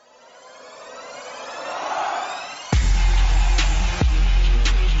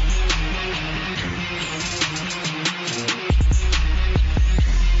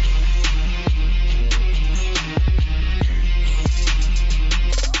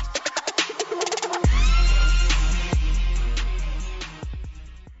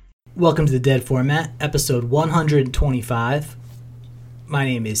Welcome to the Dead Format, episode 125. My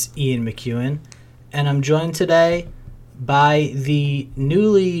name is Ian McEwen, and I'm joined today by the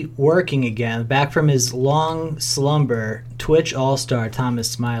newly working again, back from his long slumber, Twitch all-star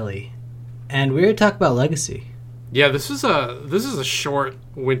Thomas Smiley. And we're going to talk about Legacy. Yeah, this is a short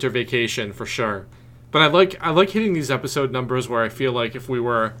winter vacation for sure. But I like hitting these episode numbers where I feel like if we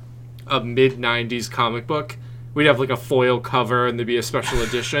were a mid-90s comic book, we'd have like a foil cover and there'd be a special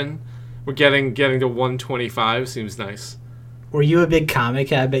edition. We're getting to 125 seems nice. Were you a big comic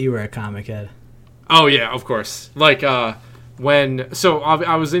head? I bet you were a comic head. Oh yeah, of course. Like I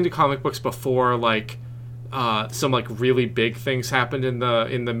was into comic books before like some like really big things happened in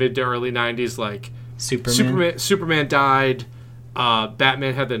the mid to early 90s, like Superman died.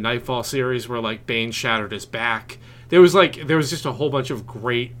 Batman had the Nightfall series where like Bane shattered his back. There was just a whole bunch of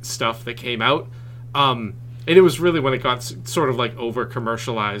great stuff that came out. And it was really when it got sort of like over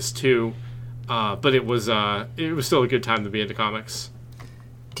commercialized too. But it was still a good time to be into comics.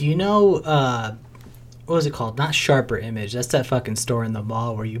 Do you know what was it called? Not Sharper Image. That's that fucking store in the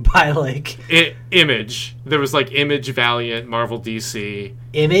mall where you buy like Image. There was like Image, Valiant, Marvel, DC.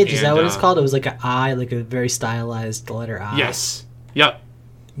 Image, is that what it's called? It was like an I, like a very stylized letter I. Yes. Yep.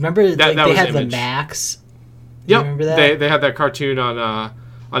 Remember they had Image. The MOCS? Yep. Remember that? They had that cartoon on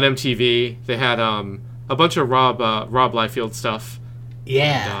MTV. They had a bunch of Rob Liefeld stuff.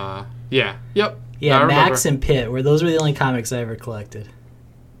 Yeah. And, yeah. Yep. Yeah, MOCS and Pitt, those were the only comics I ever collected.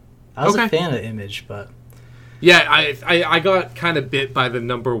 I was a fan of Image, but yeah, I got kind of bit by the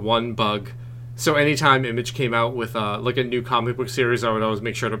number one bug. So anytime Image came out with like a new comic book series, I would always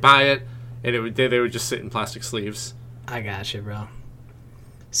make sure to buy it, and they would just sit in plastic sleeves. I gotcha, bro.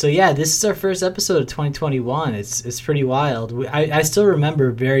 So yeah, this is our first episode of 2021. It's pretty wild. I still remember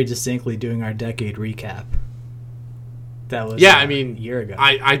very distinctly doing our decade recap. That was a year ago.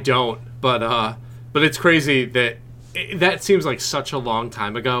 I don't, but it's crazy that seems like such a long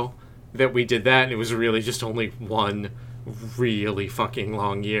time ago that we did that, and it was really just only one really fucking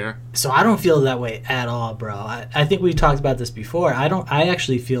long year. So I don't feel that way at all, bro. I think we talked about this before. I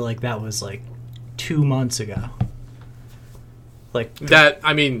actually feel like that was like 2 months ago. Like that.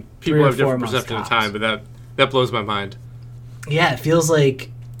 I mean, people have different perception of time, but that blows my mind. Yeah, it feels like,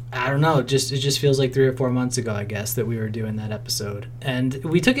 I don't know. It just feels like 3 or 4 months ago, I guess, that we were doing that episode, and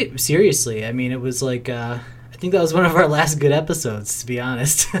we took it seriously. I mean, it was like I think that was one of our last good episodes, to be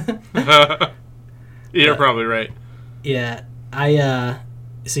honest. You're probably right. Yeah,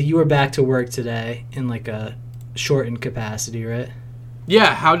 so you were back to work today in like a shortened capacity, right?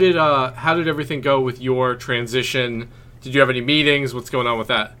 Yeah. How did everything go with your transition? Did you have any meetings? What's going on with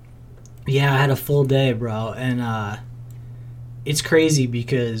that? Yeah, I had a full day, bro, and it's crazy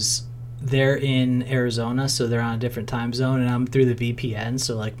because they're in Arizona, so they're on a different time zone, and I'm through the VPN,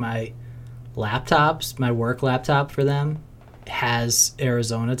 so like my work laptop for them has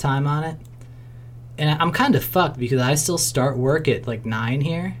Arizona time on it. And I'm kind of fucked because I still start work at like 9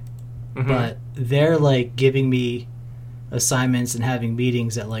 here, but they're like giving me assignments and having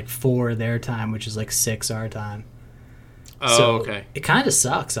meetings at like 4 their time, which is like 6 our time. Oh, so okay. It kind of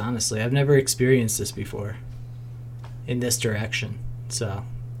sucks, honestly. I've never experienced this before in this direction. So,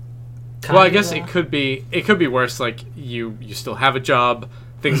 I guess it could be worse. Like you still have a job,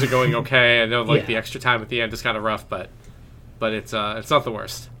 things are going okay. I know like the extra time at the end is kind of rough, but it's not the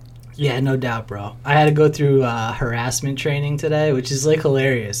worst. Yeah, no doubt, bro. I had to go through harassment training today, which is like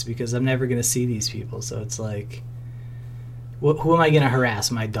hilarious because I'm never gonna see these people. So it's like, who am I gonna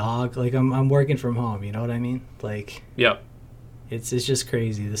harass? My dog? Like I'm working from home. You know what I mean? Like, yep. It's just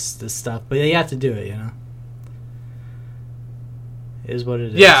crazy this stuff, but you have to do it. You know, it is what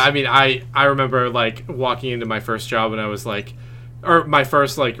it is. Yeah, I mean, I remember like walking into my first job when I was like, or my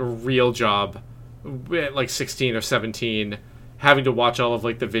first like real job, at like 16 or 17. Having to watch all of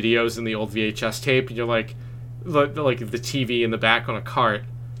like the videos in the old VHS tape, and you're like the TV in the back on a cart,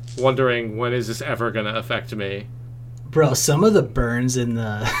 wondering when is this ever gonna affect me. Bro, some of the burns in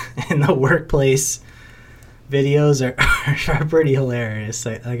the workplace videos are pretty hilarious.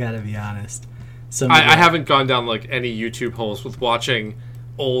 I gotta be honest. I haven't gone down like any YouTube holes with watching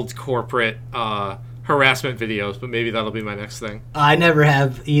old corporate harassment videos, but maybe that'll be my next thing. I never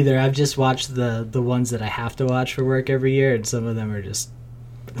have either. I've just watched the ones that I have to watch for work every year, and some of them are just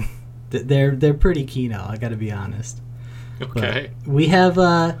they're pretty keynote. I gotta be honest. Okay. But we have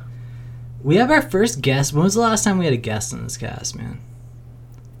our first guest. When was the last time we had a guest on this cast, man?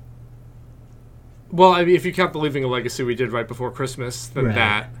 Well, I mean, if you count the Leaving a Legacy we did right before Christmas, then right.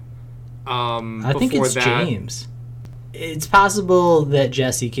 That. I think it's James. It's possible that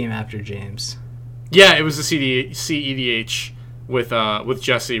Jesse came after James. Yeah, it was the CEDH with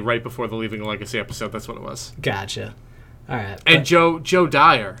Jesse right before the Leaving a Legacy episode. That's what it was. Gotcha. All right. And Joe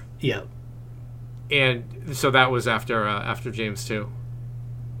Dyer. Yep. And so that was after James too.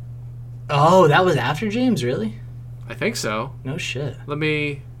 Oh, that was after James, really? I think so. No shit. Let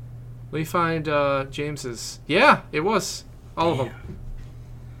me find James's. Yeah, it was all of them.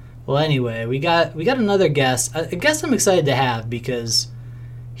 Well, anyway, we got another guest. A guest I'm excited to have because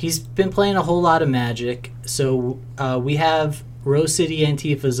he's been playing a whole lot of Magic. So we have Rose City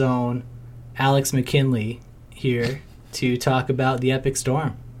Antifa Zone, Alex McKinley here to talk about the Epic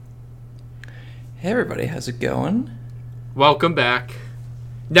Storm. Hey everybody, how's it going? Welcome back.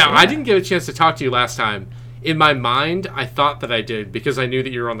 Now, I didn't get a chance to talk to you last time. In my mind, I thought that I did because I knew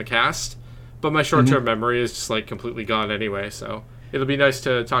that you were on the cast, but my short-term memory is just like completely gone anyway, so it'll be nice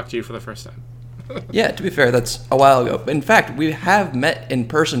to talk to you for the first time. Yeah, to be fair, that's a while ago. In fact, we have met in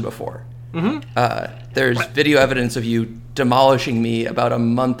person before. There's video evidence of you demolishing me about a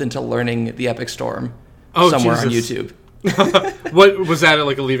month into learning the Epic Storm somewhere on YouTube. What was that, at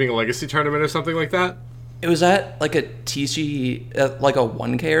like a Leaving a Legacy tournament or something like that? It was at like a TG, like a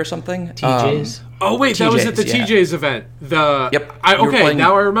 1K or something. TJ's? Oh wait, that was at the TJ's event. Yep. Okay,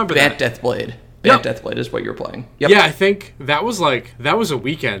 now I remember Bant that. Deathblade. Deathblade is what you were playing. Yep. Yeah, I think that was a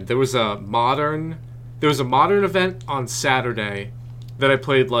weekend. There was a modern event on Saturday that I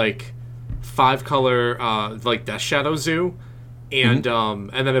played like 5-color like Death Shadow Zoo, and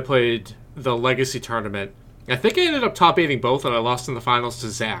then I played the Legacy tournament. I think I ended up top 8ing both, and I lost in the finals to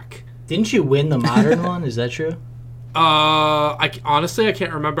Zach. Didn't you win the modern one? Is that true? Honestly, I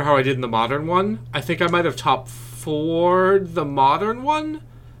can't remember how I did in the modern one. I think I might have top 4'd the modern one.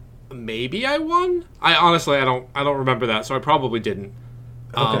 Maybe I won. I don't remember that, so I probably didn't.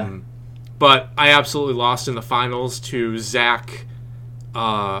 Okay. But I absolutely lost in the finals to Zach,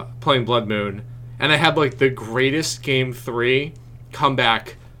 playing Blood Moon, and I had like the greatest game 3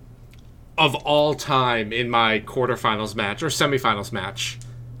 comeback of all time in my quarterfinals match or semifinals match.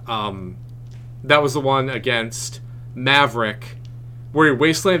 That was the one against Maverick, where he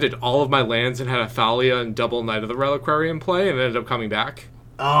wastelanded all of my lands and had a Thalia and double Knight of the Reliquary in play, and ended up coming back.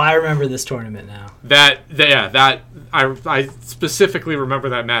 Oh, I remember this tournament now. I specifically remember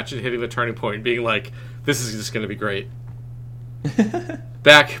that match and hitting the turning point and being like, this is just going to be great.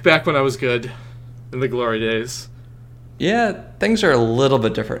 back when I was good, in the glory days. Yeah, things are a little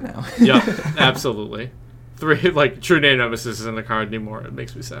bit different now. Yep, absolutely. True Name Nemesis isn't a card anymore. It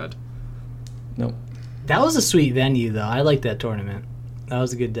makes me sad. Nope. That was a sweet venue, though. I liked that tournament. That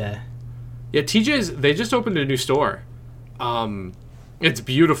was a good day. Yeah, TJ's, they just opened a new store. It's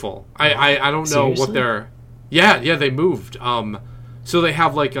beautiful. I don't know what they're... Yeah, they moved. So they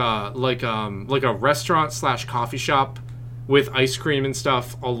have like a restaurant / coffee shop with ice cream and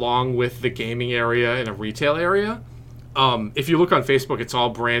stuff, along with the gaming area and a retail area. If you look on Facebook, it's all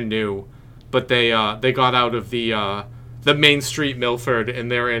brand new, but they got out of the Main Street Milford,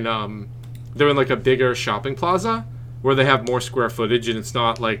 and they're in like a bigger shopping plaza where they have more square footage, and it's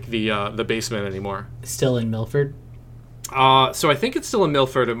not like the basement anymore. Still in Milford? So I think it's still in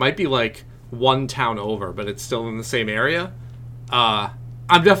Milford. It might be like one town over, but it's still in the same area. I'm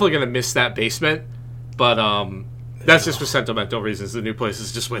definitely gonna miss that basement, but that's just for sentimental reasons. The new place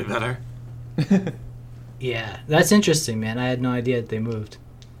is just way better. Yeah, that's interesting, man. I had no idea that they moved.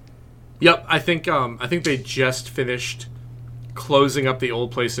 Yep, I think they just finished closing up the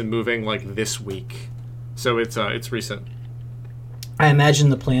old place and moving like this week, so it's recent. I imagine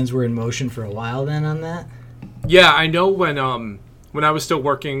the plans were in motion for a while then on that. Yeah, I know when I was still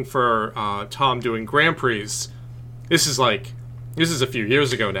working for Tom doing Grand Prix. This is a few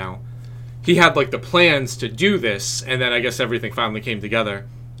years ago now. He had like the plans to do this, and then I guess everything finally came together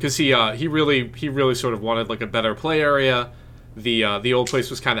because he really sort of wanted like a better play area. The old place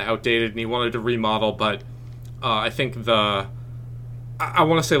was kind of outdated, and he wanted to remodel, but I think I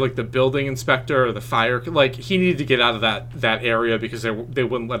want to say like the building inspector or the fire, like he needed to get out of that area because they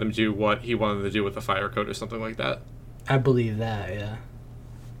wouldn't let him do what he wanted to do with the fire code or something like that. I believe that, yeah.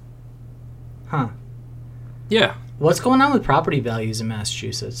 Huh. Yeah. What's going on with property values in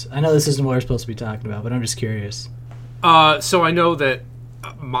Massachusetts? I know this isn't what we're supposed to be talking about, but I'm just curious. So I know that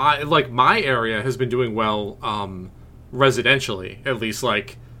my area has been doing well residentially, at least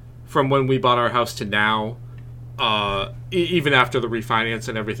like from when we bought our house to now. Even after the refinance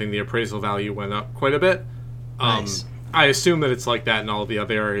and everything, the appraisal value went up quite a bit. Nice. I assume that it's like that in all the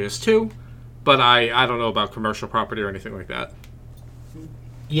other areas too, but I don't know about commercial property or anything like that.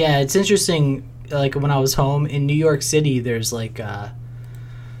 Yeah, it's interesting. Like when I was home in New York City, there's like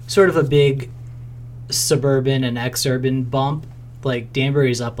sort of a big suburban and exurban bump. Like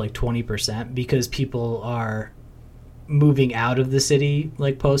Danbury's up like 20% because people are moving out of the city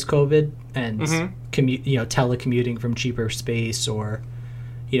like post COVID and telecommuting from cheaper space, or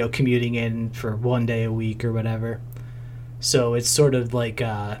commuting in for 1 day a week or whatever. So it's sort of like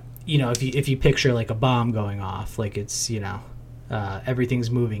if you picture like a bomb going off, like it's everything's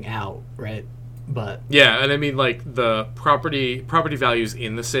moving out, right? But yeah, and I mean like the property values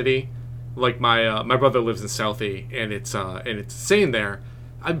in the city, like my brother lives in Southie, and it's insane there.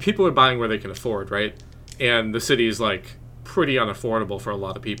 People are buying where they can afford, right? And the city is like pretty unaffordable for a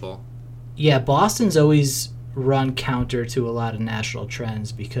lot of people. Yeah, Boston's always run counter to a lot of national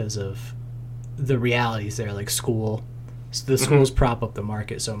trends because of the realities there, like school. So the schools prop up the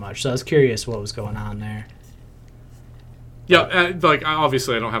market so much. So I was curious what was going on there. Yeah, like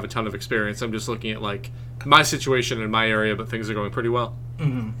obviously I don't have a ton of experience. I'm just looking at like my situation in my area, but things are going pretty well.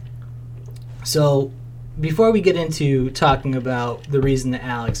 Mm-hmm. So before we get into talking about the reason that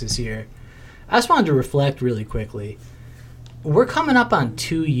Alex is here, I just wanted to reflect really quickly. We're coming up on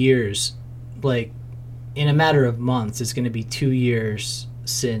 2 years, like in a matter of months. It's going to be 2 years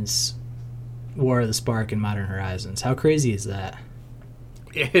since War of the Spark and Modern Horizons. How crazy is that?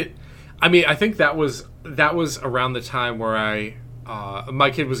 I think that was around the time where my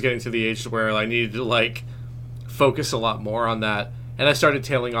kid was getting to the age where I needed to like focus a lot more on that, and I started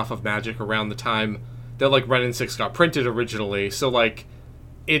tailing off of Magic around the time that like Ren and 6 got printed originally. So like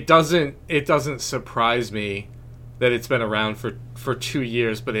it doesn't surprise me that it's been around for 2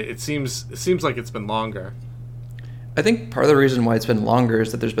 years, but it seems like it's been longer. I think part of the reason why it's been longer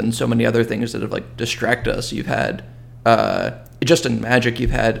is that there's been so many other things that have like distracted us. You've had just in Magic,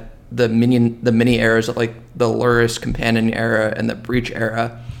 you've had the mini eras of like the Luris Companion era and the Breach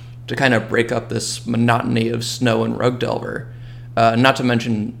era to kind of break up this monotony of Snow and Rogue Delver. Not to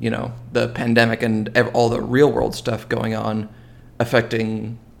mention, the pandemic and all the real world stuff going on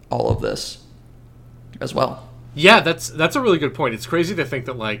affecting all of this as well. Yeah, that's a really good point. It's crazy to think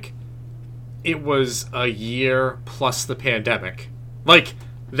that like it was a year plus the pandemic. Like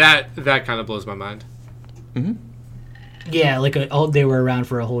that kind of blows my mind. Mm-hmm. Yeah, like they were around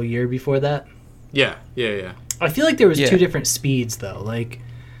for a whole year before that. Yeah. I feel like there was two different speeds though. Like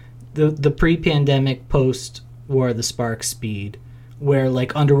the pre-pandemic, post War of the Spark speed, where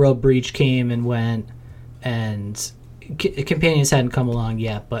like Underworld Breach came and went, and Companions hadn't come along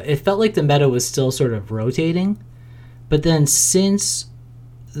yet, but it felt like the meta was still sort of rotating. But then since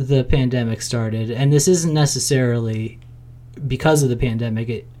the pandemic started, and this isn't necessarily because of the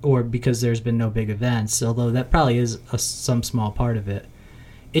pandemic or because there's been no big events, although that probably is some small part of it,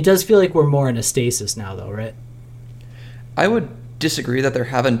 it does feel like we're more in a stasis now though, right? I would disagree that there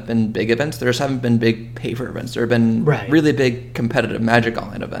haven't been big events. There just haven't been big paper events. There have been really big competitive Magic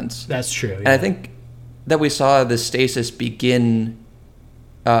Online events. That's true. Yeah. And I think that we saw the stasis begin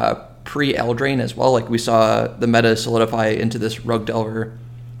pre-Eldraine as well. Like we saw the meta solidify into this Rogue Delver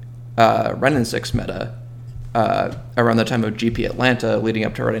Ren and 6 meta around the time of GP Atlanta, leading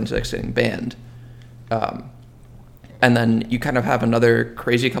up to Ren and 6 getting banned. And then you kind of have another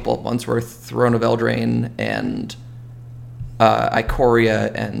crazy couple of months where Throne of Eldraine and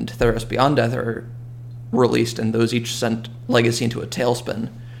Ikoria and Theros Beyond Death are released, and those each sent Legacy into a tailspin.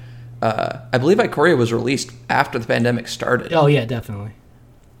 I believe Ikoria was released after the pandemic started. Oh yeah, definitely.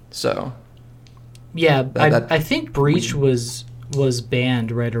 So yeah, I think Breach was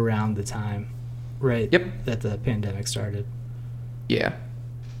banned right around the time, right? Yep. That the pandemic started. Yeah.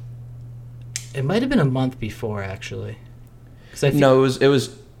 It might have been a month before, actually. No, it was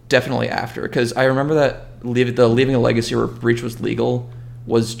definitely after, because I remember that the Leaving a Legacy where Breach was legal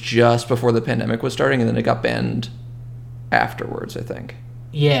was just before the pandemic was starting, and then it got banned afterwards, I think.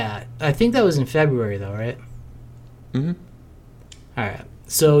 Yeah, I think that was in February, though, right? Mm-hmm. All right.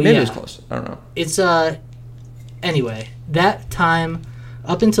 So, Maybe it was close. I don't know. It's, anyway, that time,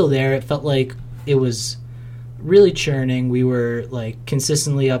 up until there, it felt like it was really churning. We were, like,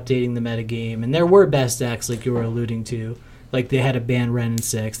 consistently updating the metagame, and there were best decks, like you were alluding to. Like, they had a ban Ren and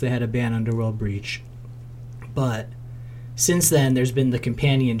 6, they had a ban Underworld Breach. But since then, there's been the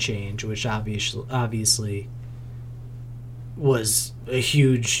companion change, which obviously was a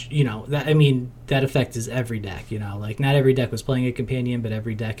huge, that effect is every deck, like not every deck was playing a companion, but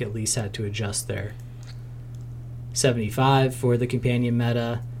every deck at least had to adjust their 75 for the companion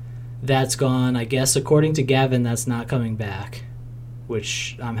meta. That's gone. I guess according to Gavin, that's not coming back,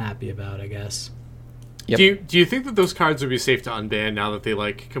 which I'm happy about, I guess. Yep. Do you think that those cards would be safe to unban now that they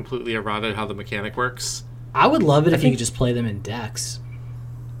like completely eroded how the mechanic works? I would love it if you could just play them in decks.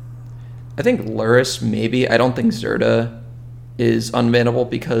 I think Luris, maybe. I don't think Zerda is unbannable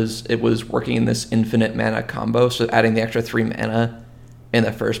because it was working in this infinite mana combo, so adding the extra 3 mana in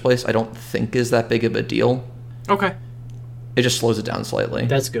the first place I don't think is that big of a deal. Okay. It just slows it down slightly.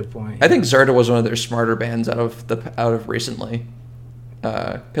 That's a good point. I think Zerta was one of their smarter bans out of recently.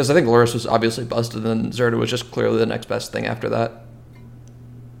 Because I think Lurrus was obviously busted, and Zerta was just clearly the next best thing after that.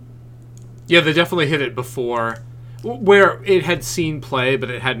 Yeah, they definitely hit it before, where it had seen play, but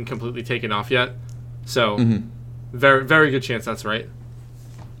it hadn't completely taken off yet. So, very, very good chance that's right.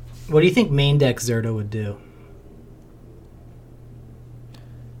 What do you think main deck Zerta would do?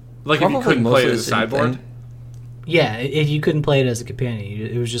 Like probably if you couldn't play it as a sideboard? Yeah, if you couldn't play it as a companion,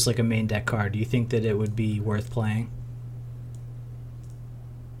 it was just like a main deck card. Do you think that it would be worth playing?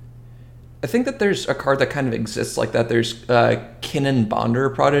 I think that there's a card that kind of exists like that. There's Kinnan Bonder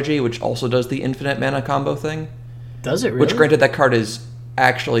Prodigy, which also does the infinite mana combo thing. Does it really? Which, granted, that card is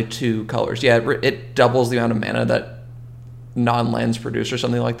actually 2 colors. Yeah, it doubles the amount of mana that non-lands produce or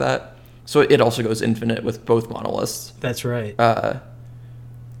something like that. So it also goes infinite with both monoliths. That's right.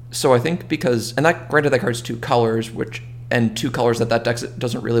 So I think because... And that, granted, that card's 2 colors, and 2 colors that deck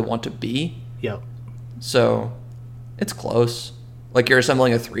doesn't really want to be. Yep. So it's close. Like, you're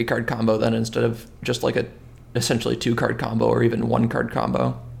assembling a 3-card combo then instead of just like a essentially 2-card combo or even 1-card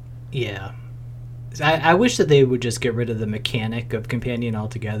combo. Yeah. I wish that they would just get rid of the mechanic of companion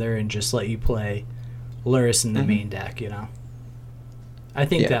altogether and just let you play Lurrus in the main deck, you know? I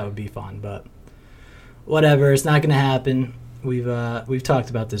think that would be fun, but whatever. It's not going to happen. We've talked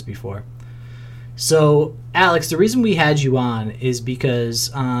about this before. So, Alex, the reason we had you on is because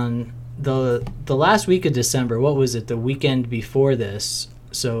on the last week of December, what was it? The weekend before this,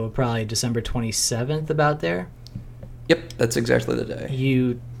 so probably December 27th, about there. Yep, that's exactly the day.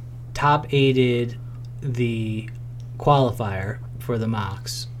 You top 8'd the qualifier for the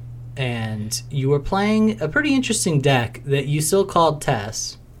MOCS, and you were playing a pretty interesting deck that you still called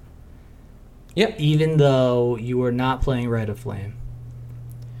TES. Yep. Even though you were not playing Rite of Flame.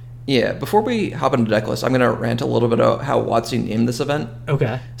 Yeah, before we hop into deck list, I'm going to rant a little bit about how WotC named this event.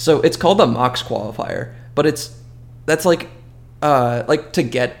 Okay. So it's called the MOCS Qualifier, but that's like to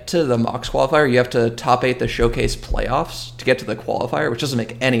get to the MOCS Qualifier, you have to top 8 the Showcase playoffs to get to the Qualifier, which doesn't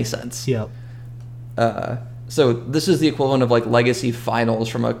make any sense. Yep. So this is the equivalent of like Legacy Finals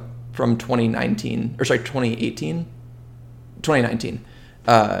from 2019, or sorry, 2018? 2019.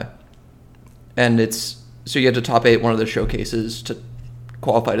 And so you had to top 8 one of the showcases to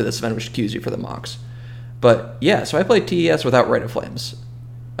qualify to this event, which queues you for the MOCS. But yeah, so I played TES without Rite of Flames.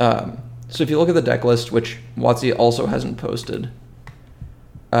 So if you look at the deck list, which WotC also hasn't posted,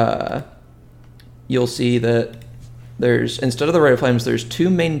 you'll see that there's, instead of the Rite of Flames, there's 2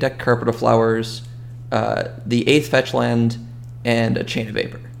 main deck Carpet of Flowers, the 8th fetch land, and a Chain of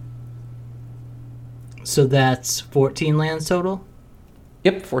Vapor. So that's 14 lands total?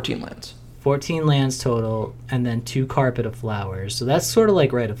 Yep, 14 lands. 14 lands total, and then 2 Carpet of Flowers. So that's sort of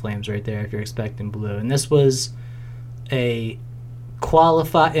like Rite of Flames right there if you're expecting blue. And this was a it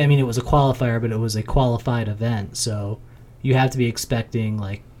was a qualifier, but it was a qualified event. So you have to be expecting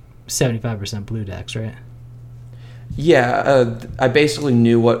like 75% blue decks, right? Yeah, I basically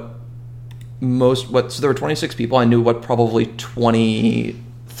knew so there were 26 people. I knew what probably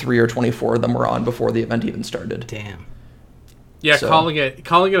 23 or 24 of them were on before the event even started. Damn. Yeah, so, calling it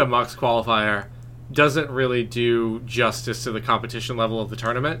a MOCS qualifier doesn't really do justice to the competition level of the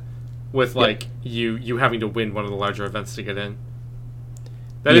tournament, with like you having to win one of the larger events to get in.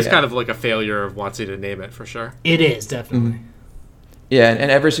 That is kind of like a failure of WotC to name it, for sure. It is, definitely. Mm-hmm. Yeah,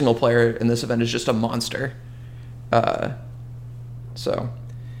 and every single player in this event is just a monster. So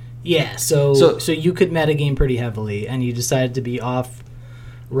you could metagame pretty heavily, and you decided to be off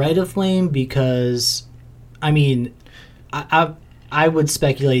Rite of Flame because, I mean, I would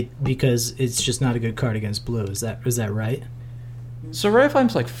speculate because it's just not a good card against blue. Is that right? So Rite of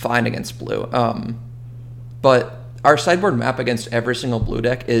Flame's like fine against blue, but our sideboard map against every single blue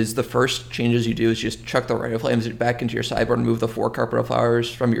deck is the first changes you do is just chuck the Rite of Flames back into your sideboard and move the 4 Carpet of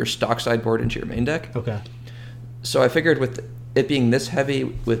Flowers from your stock sideboard into your main deck. Okay. So I figured with it being this heavy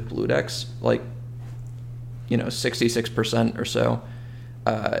with blue decks, like 66% or so,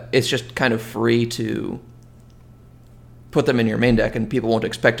 it's just kind of free to put them in your main deck, and people won't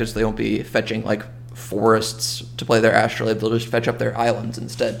expect it, so they won't be fetching like forests to play their Astrolabe. They'll just fetch up their islands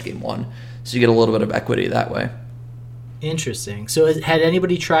instead game 1, so you get a little bit of equity that way. Interesting. So had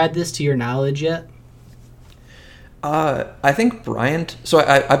anybody tried this to your knowledge yet? I think Bryant. So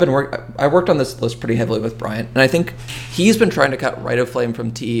I worked on this list pretty heavily with Bryant, and I think he's been trying to cut Rite of Flame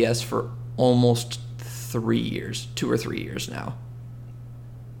from TES for almost 3 years, 2 or 3 years now.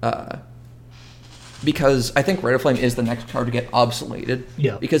 Because I think Rite of Flame is the next card to get obsoleted.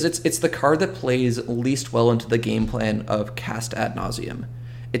 Yeah. Because it's the card that plays least well into the game plan of Cast Ad Nauseam.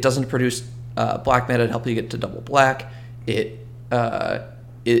 It doesn't produce black mana to help you get to double black.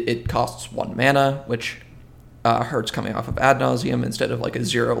 It costs 1 mana, which hurts coming off of Ad Nauseam instead of like a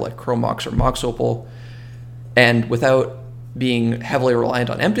 0 like Chromox or Mox Opal. And without being heavily reliant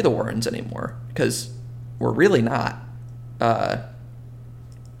on Empty the Warrens anymore, because we're really not.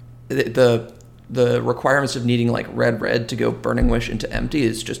 The requirements of needing like red to go Burning Wish into Empty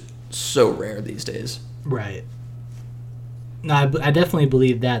is just so rare these days. Right. No, I definitely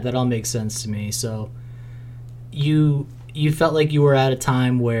believe that. That all makes sense to me. So you felt like you were at a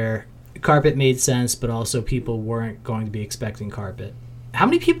time where Carpet made sense, but also people weren't going to be expecting Carpet. How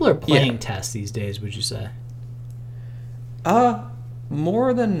many people are playing TES these days, would you say?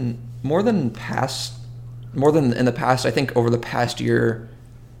 More than in the past. I think over the past year,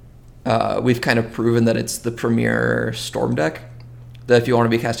 we've kind of proven that it's the premier Storm deck. That if you want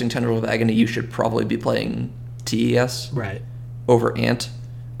to be casting Tendril of Agony, you should probably be playing TES over Ant.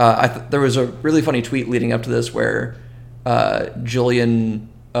 There was a really funny tweet leading up to this where Jillian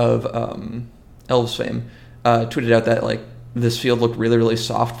of Elves fame tweeted out that like this field looked really, really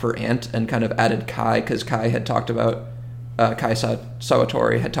soft for Ant, and kind of added Kai, because Kai had talked about Kai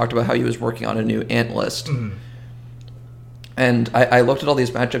Sawatori had talked about how he was working on a new Ant list. Mm-hmm. And I looked at all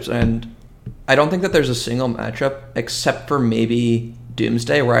these matchups, and I don't think that there's a single matchup except for maybe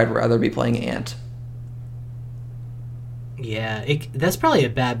Doomsday where I'd rather be playing Ant. Yeah, that's probably a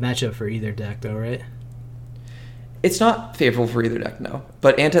bad matchup for either deck, though, right? It's not favorable for either deck, no.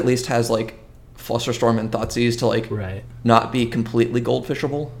 But Ant at least has like Flusterstorm and Thoughtseize to like not be completely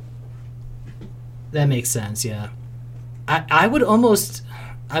goldfishable. That makes sense, yeah. I would almost...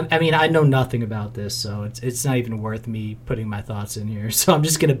 I mean, I know nothing about this, so it's not even worth me putting my thoughts in here. So I'm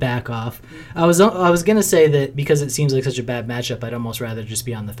just gonna back off. I was gonna say that because it seems like such a bad matchup, I'd almost rather just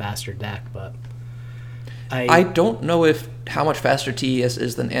be on the faster deck. But I don't know how much faster TES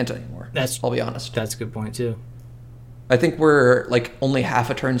is than Ant anymore. I'll be honest. That's a good point too. I think we're like only half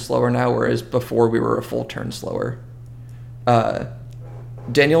a turn slower now, whereas before we were a full turn slower.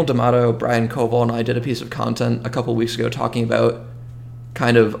 Daniel D'Amato, Brian Koval, and I did a piece of content a couple weeks ago talking about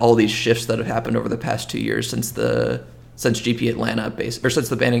kind of all these shifts that have happened over the past 2 years since GP Atlanta since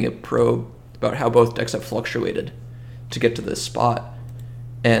the banning of Pro, about how both decks have fluctuated to get to this spot,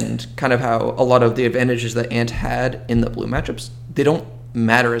 and kind of how a lot of the advantages that Ant had in the blue matchups, they don't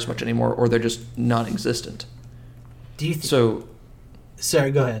matter as much anymore, or they're just non-existent. Do you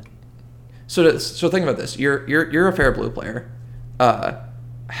Sorry, go ahead. So think about this. You're a fair blue player.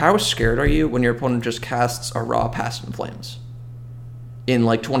 How scared are you when your opponent just casts a raw Past in Flames in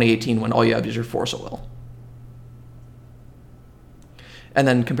like 2018 when all you have is your Force of Will? And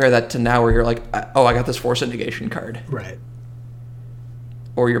then compare that to now where you're like, oh, I got this Force Negation card. Right.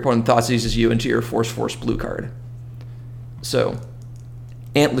 Or your opponent Thoughtseizes you into your Force blue card. So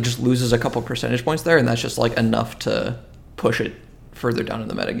Ant just loses a couple percentage points there, and that's just like enough to push it further down in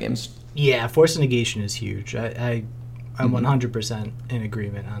the metagames. Yeah, Force Negation is huge. I'm 100% in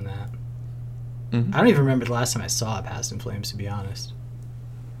agreement on that. Mm-hmm. I don't even remember the last time I saw a Past in Flames, to be honest.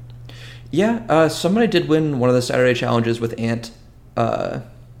 Yeah, somebody did win one of the Saturday challenges with Ant,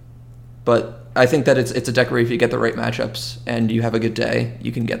 but I think that it's a deck where if you get the right matchups and you have a good day,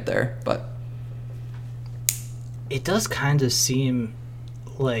 you can get there. But it does kind of seem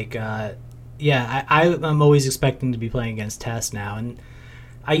like, I'm always expecting to be playing against TES now, and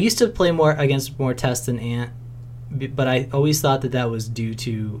I used to play more against TES than Ant, but I always thought that was due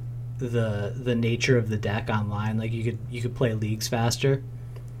to the nature of the deck online. Like you could play leagues faster.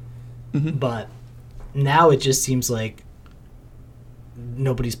 Mm-hmm. But now it just seems like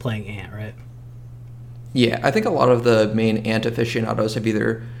nobody's playing Ant, right? Yeah, I think a lot of the main Ant aficionados have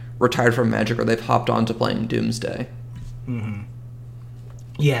either retired from Magic or they've hopped on to playing Doomsday. Mm-hmm.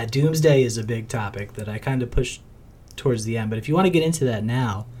 Yeah, Doomsday is a big topic that I kind of pushed towards the end. But if you want to get into that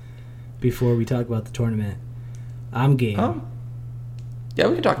now, before we talk about the tournament, I'm game. Yeah,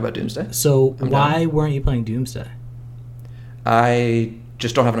 we can talk about Doomsday. So why weren't you playing Doomsday? I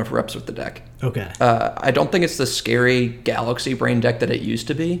just don't have enough reps with the deck. Okay. I don't think it's the scary Galaxy Brain deck that it used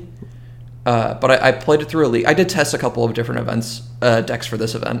to be. But I played it through a league. I did test a couple of different decks for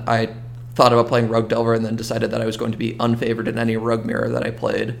this event. I thought about playing Rogue Delver and then decided that I was going to be unfavored in any Rogue Mirror that I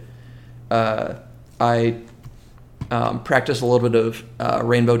played. I practiced a little bit of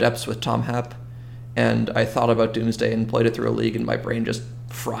Rainbow Depths with Tom Happ, and I thought about Doomsday and played it through a league, and my brain just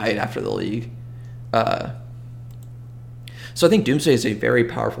fried after the league. So I think Doomsday is a very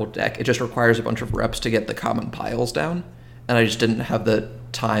powerful deck. It just requires a bunch of reps to get the common piles down, and I just didn't have the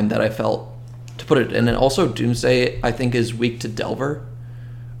time that I felt to put it in. And also Doomsday, I think, is weak to Delver,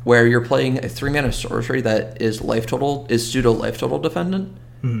 where you're playing a 3-mana sorcery that is pseudo life total dependent,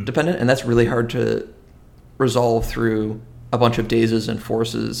 and that's really hard to resolve through a bunch of dazes and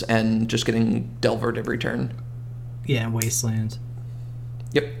forces and just getting Delvered every turn. Yeah, and Wasteland.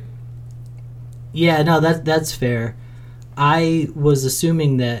 Yep. Yeah, no, that's fair. I was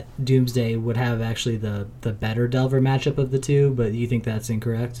assuming that Doomsday would have actually the better Delver matchup of the two, but you think that's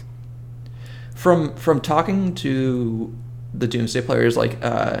incorrect? From talking to the Doomsday players like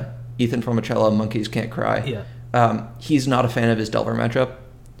Ethan Formicello, Monkeys Can't Cry, he's not a fan of his Delver matchup.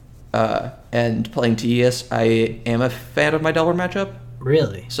 And playing TES, I am a fan of my Delver matchup.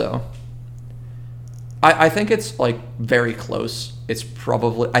 Really? So I think it's like very close. It's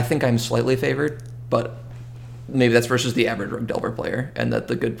probably, I think I'm slightly favored, but maybe that's versus the average Rogue Delver player, and that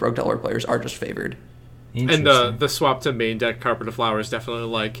the good Rogue Delver players are just favored. And the swap to main deck Carpet of Flowers definitely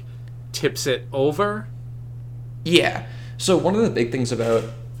like tips it over. Yeah. So one of the big things about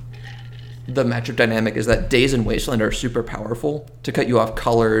the matchup dynamic is that Daze and Wasteland are super powerful to cut you off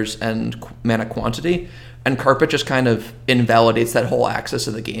colors and mana quantity, and Carpet just kind of invalidates that whole axis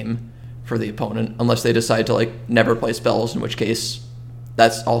of the game for the opponent, unless they decide to like never play spells, in which case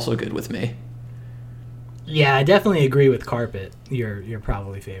that's also good with me. Yeah, I definitely agree with Carpet. You're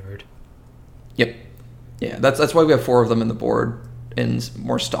probably favored. Yep. Yeah, that's why we have 4 of them in the board in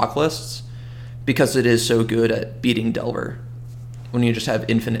more stock lists, because it is so good at beating Delver when you just have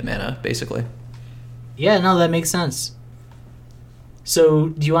infinite mana, basically. Yeah, no, that makes sense. So,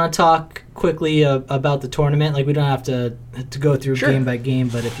 do you want to talk quickly about the tournament? Like, we don't have to go through game by game,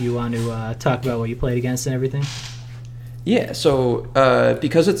 but if you want to talk about what you played against and everything. Yeah, so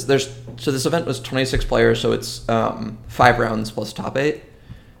because this event was 26 players, so it's 5 rounds plus top 8.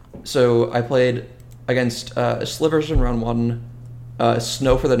 So I played against Slivers in round 1,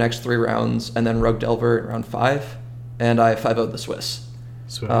 Snow for the next 3 rounds, and then Rogue Delver in round 5, and I 5-0'd the Swiss.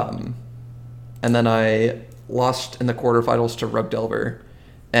 Sweet. And then I lost in the quarterfinals to Rogue Delver.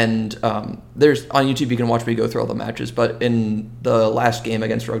 And there's on YouTube you can watch me go through all the matches, but in the last game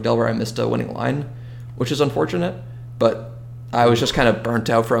against Rogue Delver I missed a winning line, which is unfortunate. But I was just kind of burnt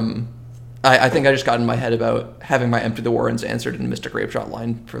out from... I think I just got in my head about having my Empty the Warrens answered and missed a Grape Shot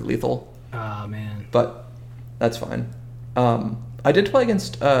line for lethal. Oh, man. But that's fine. I did play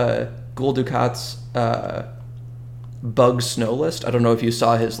against Ghoul Ducat's Bug Snow list. I don't know if you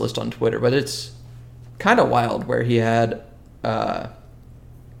saw his list on Twitter, but it's kind of wild, where he had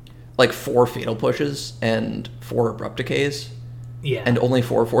like 4 Fatal Pushes and 4 Abrupt Decays. Yeah. And only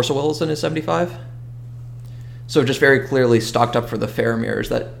 4 Force of Wills in his 75. So just very clearly stocked up for the Faramir's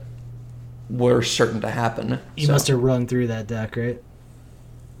that were certain to happen. You must have run through that deck, right?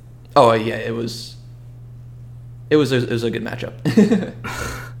 Oh yeah, it was a good matchup.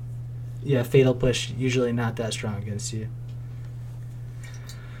 Yeah, Fatal Push usually not that strong against you.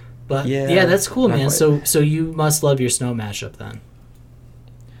 But yeah, that's cool, man. Quite. So you must love your Snow matchup then.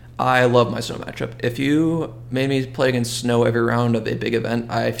 I love my Snow matchup. If you made me play against Snow every round of a big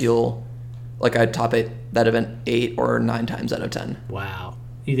event, I feel like I'd top that event 8 or 9 times out of 10. Wow.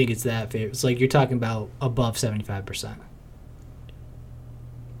 You think it's that favorite? It's like you're talking about above 75%.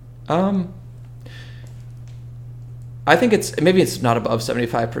 I think maybe it's not above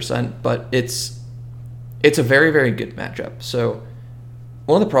 75%, but it's a very, very good matchup. So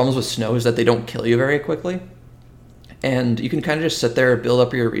one of the problems with Snow is that they don't kill you very quickly, and you can kind of just sit there, build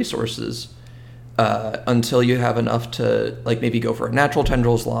up your resources until you have enough to like maybe go for a Natural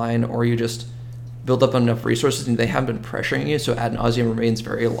Tendrils line, or you just build up enough resources and they haven't been pressuring you, so Ad Nauseam remains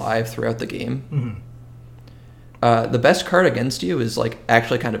very alive throughout the game. Mm-hmm. The best card against you is like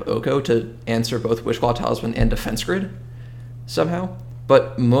actually kind of Oko to answer both Wishclaw Talisman and Defense Grid somehow,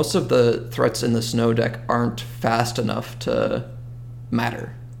 but most of the threats in the Snow deck aren't fast enough to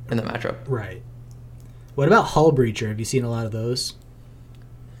matter in the matchup. Right. What about Hull Breacher? Have you seen a lot of those?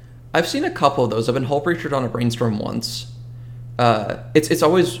 I've seen a couple of those. I've been Hull Breachered on a Brainstorm once. It's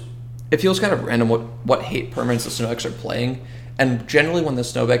always... It feels kind of random what hate permanents the Snow decks are playing, and generally when the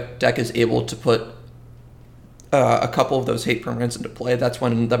Snow deck is able to put a couple of those hate permanents into play, that's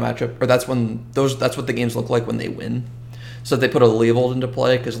when the matchup, or that's what the games look like when they win. So they put a Leovold into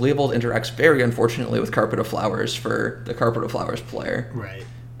play, because Leovold interacts very unfortunately with Carpet of Flowers for the Carpet of Flowers player. Right.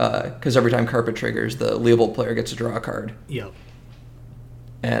 Because every time Carpet triggers, the Leovold player gets to draw a card. Yep.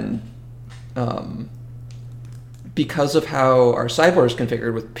 And because of how our sideboard is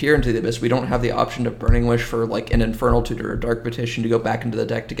configured with Peer into the Abyss, we don't have the option of Burning Wish for like an Infernal Tutor or Dark Petition to go back into the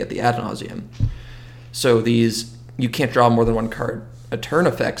deck to get the Ad Nauseam. So these, you can't draw more than one card. A turn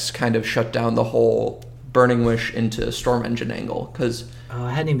effects kind of shut down the whole Burning Wish into Storm Engine angle, because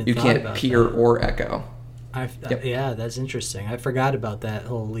I hadn't even you thought can't about Peer that. or Echo. Yep. Yeah, that's interesting. I forgot about that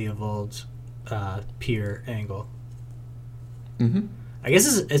whole Leovold Peer angle. Mm-hmm. I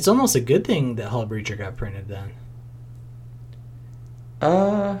guess it's almost a good thing that Hull Breacher got printed then.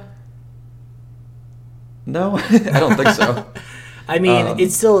 No, I don't think so. I mean,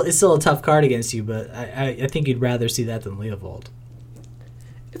 it's still a tough card against you, but I think you'd rather see that than Leovold.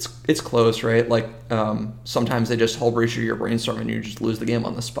 It's close, right? Like, sometimes they just Hull Breacher your Brainstorm and you just lose the game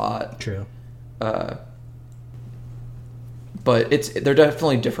on the spot. True. But they're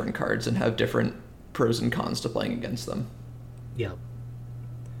definitely different cards and have different pros and cons to playing against them. Yep.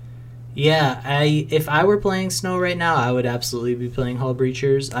 Yeah, if I were playing Snow right now, I would absolutely be playing Hull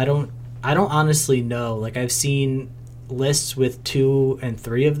Breachers. I don't honestly know. Like, I've seen lists with 2 and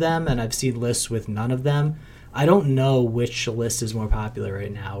 3 of them, and I've seen lists with none of them. I don't know which list is more popular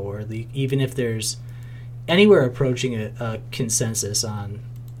right now, or even if there's anywhere approaching a consensus on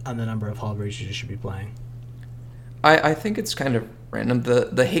the number of Hull Breachers you should be playing. I think it's kind of random.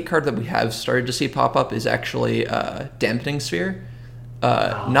 The hate card that we have started to see pop up is actually Dampening Sphere.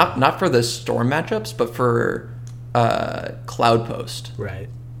 Not for the Storm matchups, but for Cloud Post. Right.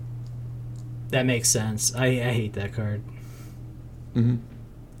 That makes sense. I hate that card. Mm-hmm.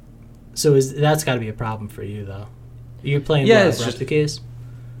 So that's got to be a problem for you, though. You're playing Replicas?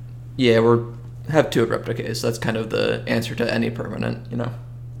 Yeah, have 2 Replicas. That's kind of the answer to any permanent, you know.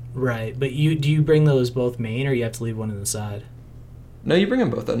 Right, but do you bring those both main, or you have to leave one in the side? No, you bring them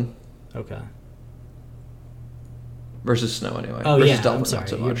both in. Okay. Versus Snow, anyway. Oh, versus yeah, Delver, I'm sorry. not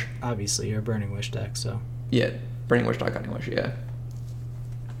so much. Obviously, you're a Burning Wish deck, so... Yeah, Burning Wish, Dark Hunting Wish, yeah.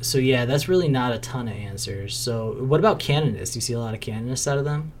 So, yeah, that's really not a ton of answers. So, what about Canonists? Do you see a lot of Canonists out of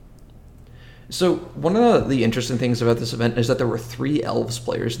them? So, one of the interesting things about this event is that there were 3 Elves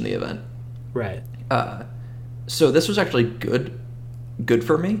players in the event. Right. So, this was actually good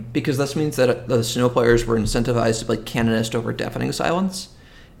for me, because this means that the Snow players were incentivized to play Canonist over Deafening Silence.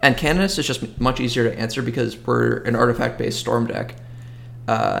 And Canonist is just much easier to answer because we're an artifact-based Storm deck.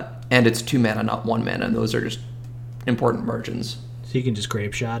 And it's 2 mana, not 1 mana, and those are just important margins. So you can just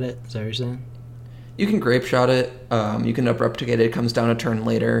Grape Shot it? Is that what you're saying? You can Grape Shot it. You can Upreplicate it. It comes down a turn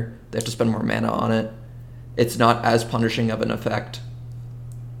later. They have to spend more mana on it. It's not as punishing of an effect.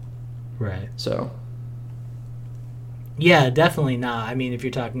 Right. So... Yeah, definitely not. I mean, if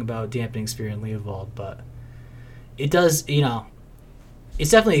you're talking about Dampening Sphere and Leovold, but it does, it's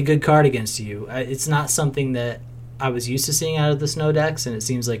definitely a good card against you. It's not something that I was used to seeing out of the Snow decks, and it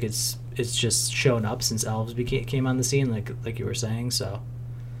seems like it's just shown up since Elves came on the scene, like you were saying. So,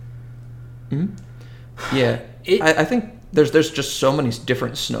 yeah, I think there's just so many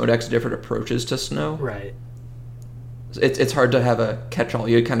different Snow decks, different approaches to Snow. Right. It's hard to have a catch-all.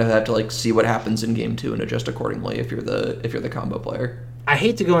 You kind of have to see what happens in game 2 and adjust accordingly if you're the combo player. I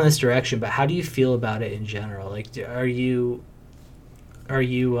hate to go in this direction, but how do you feel about it in general? Like, are you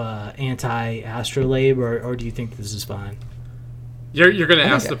anti-Astrolabe, or do you think this is fine? You're gonna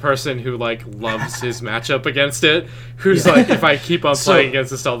ask the person who loves his matchup against it, who's if I keep on playing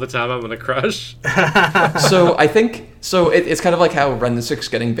against this all the time, I'm gonna crush. So I think it's kind of like how Ren the Six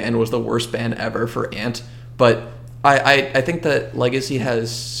getting banned was the worst ban ever for Ant, but I think that Legacy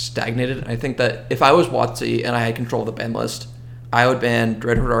has stagnated. I think that if I was WotC and I had control of the ban list, I would ban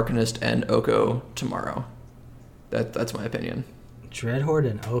Dreadhorde Arcanist and Oko tomorrow. That's my opinion. Dreadhorde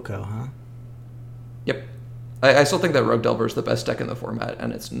and Oko, huh? Yep. I still think that Rogue Delver is the best deck in the format,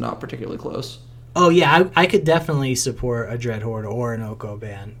 and it's not particularly close. Oh, yeah, I could definitely support a Dreadhorde or an Oko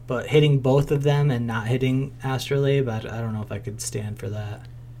ban, but hitting both of them and not hitting Astrolabe, I don't know if I could stand for that.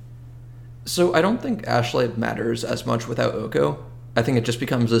 So I don't think Astrolabe matters as much without Oko. I think it just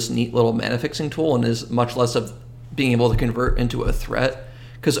becomes this neat little mana fixing tool and is much less of being able to convert into a threat,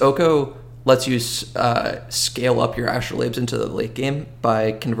 because Oko lets you scale up your Astrolabes into the late game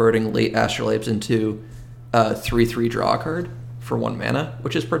by converting late Astrolabes into a 3/3 draw card for 1 mana,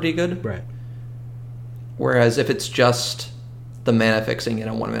 which is pretty good. Right. Whereas if it's just the mana fixing in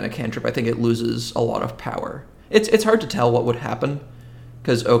a 1 mana cantrip, I think it loses a lot of power. It's hard to tell what would happen,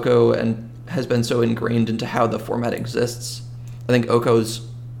 because Oko has been so ingrained into how the format exists. I think Oko's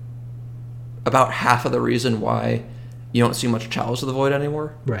about half of the reason why you don't see much Chalice of the Void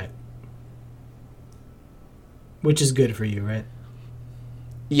anymore. Right. Which is good for you, right?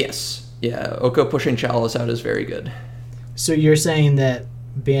 Yes. Yeah, Oko pushing Chalice out is very good. So you're saying that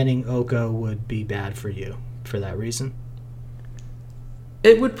banning Oko would be bad for you for that reason?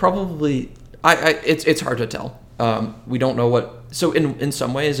 It would probably... It's hard to tell. We don't know what... So in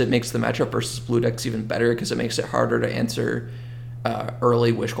some ways, it makes the matchup versus blue decks even better because it makes it harder to answer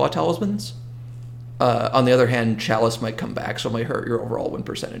early Wishclaw Talismans. On the other hand, Chalice might come back, so it might hurt your overall win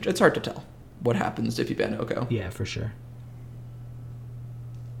percentage. It's hard to tell what happens if you ban Oko. Yeah, for sure.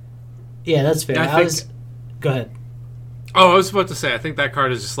 Yeah, that's fair. Go ahead. Oh, I was about to say, I think that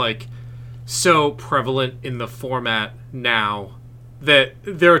card is just like so prevalent in the format now that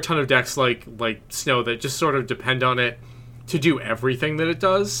there are a ton of decks like Snow that just sort of depend on it to do everything that it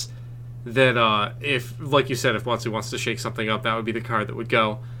does. That if, like you said, if Watsu wants to shake something up, that would be the card that would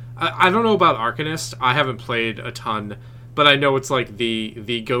go. I don't know about Arcanist. I haven't played a ton, but I know it's like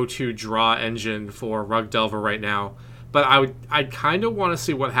the go-to draw engine for Rug Delver right now. But I'd kind of want to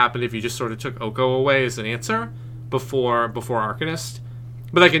see what happened if you just sort of took Oko away as an answer before Arcanist.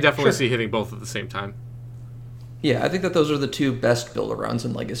 But I can definitely see hitting both at the same time. Yeah, I think that those are the two best build-arounds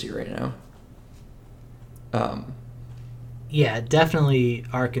in Legacy right now. Yeah, definitely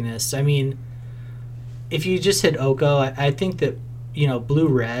Arcanist. I mean, if you just hit Oko, I think that,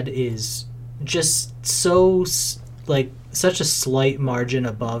 blue-red is just so, such a slight margin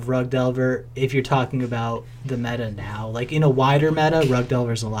above Rug Delver if you're talking about the meta now. Like, in a wider meta, Rug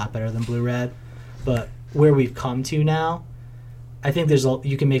Delver's a lot better than blue-red. But where we've come to now, I think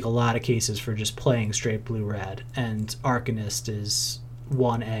you can make a lot of cases for just playing straight blue-red, and Arcanist is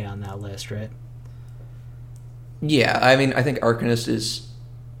 1A on that list, right? Yeah, I mean, I think Arcanist is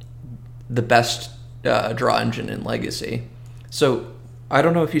the best draw engine in Legacy. So, I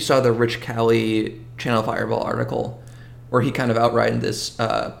don't know if you saw the Rich Cali Channel Fireball article, where he kind of outlined this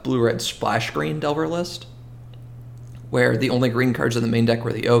blue-red splash green Delver list, where the only green cards in the main deck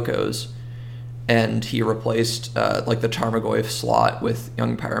were the Okos, and he replaced the Tarmogoyf slot with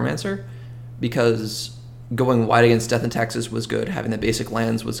Young Pyromancer, because going wide against Death and Taxes was good, having the basic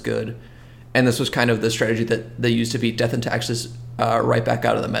lands was good, and this was kind of the strategy that they used to beat Death and Taxes right back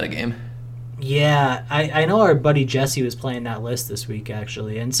out of the metagame. Yeah, I know our buddy Jesse was playing that list this week,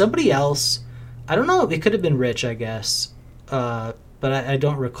 actually, and somebody else, I don't know, it could have been Rich, I guess, but I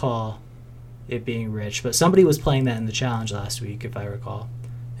don't recall it being Rich, but somebody was playing that in the challenge last week, if I recall,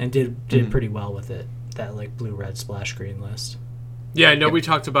 and did pretty well with it, that blue-red splash green list. Yeah, I know we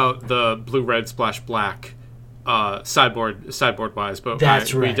talked about the blue-red splash black sideboard wise, but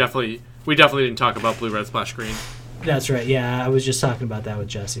that's right. We definitely didn't talk about blue-red splash green. That's right, yeah, I was just talking about that with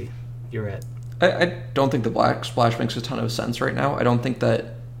Jesse. You're right. I don't think the black splash makes a ton of sense right now. I don't think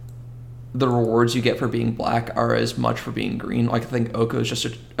that the rewards you get for being black are as much for being green. Like, I think Oko is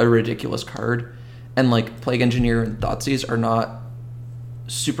just a ridiculous card. And, Plague Engineer and Thoughtseize are not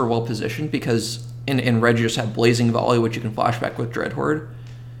super well positioned because in red you just have Blazing Volley, which you can flashback with Dreadhorde.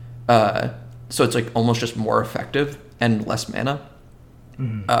 So it's, almost just more effective and less mana.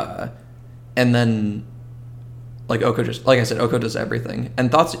 Mm-hmm. And then... Oko just, like I said, Oko does everything.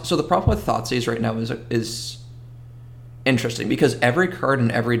 And so the problem with Thoughtseize right now is interesting because every card in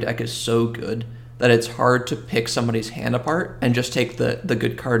every deck is so good that it's hard to pick somebody's hand apart and just take the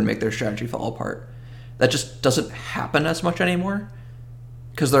good card and make their strategy fall apart. That just doesn't happen as much anymore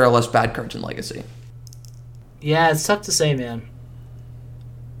because there are less bad cards in Legacy. Yeah, it's tough to say, man.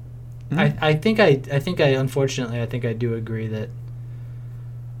 Mm-hmm. I think I do agree that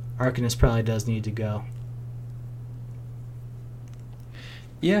Arcanist probably does need to go.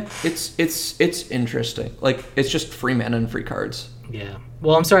 Yeah, it's interesting. It's just free mana and free cards. Yeah.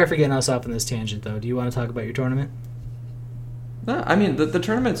 Well, I'm sorry for getting us off on this tangent, though. Do you want to talk about your tournament? No, I mean, the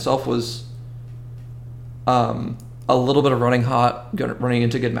tournament itself was a little bit of running hot, running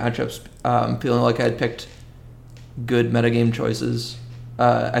into good matchups, feeling like I had picked good metagame choices.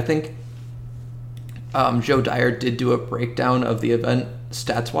 I think Joe Dyer did do a breakdown of the event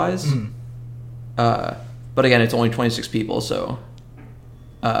stats-wise. Mm. But again, it's only 26 people, so...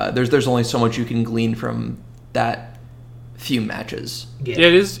 there's only so much you can glean from that few matches. Yeah,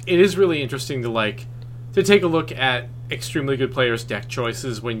 it is really interesting to take a look at extremely good players' deck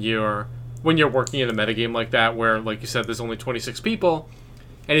choices when you're working in a metagame like that, where, like you said, there's only 26 people,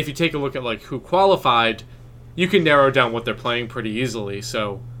 and if you take a look at who qualified, you can narrow down what they're playing pretty easily.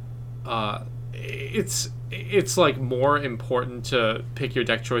 So, it's more important to pick your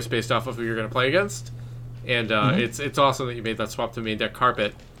deck choice based off of who you're going to play against. And it's awesome that you made that swap to main deck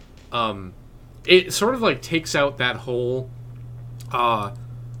carpet. It sort of takes out that whole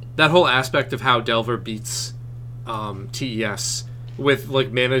aspect of how Delver beats TES with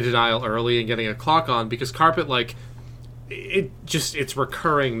mana denial early and getting a clock on, because carpet it's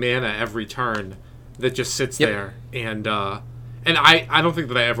recurring mana every turn that just sits there, and I don't think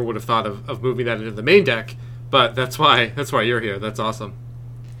that I ever would have thought of moving that into the main deck, but that's why you're here. That's awesome.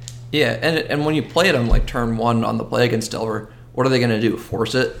 Yeah, and when you play them turn one on the play against Delver, what are they going to do?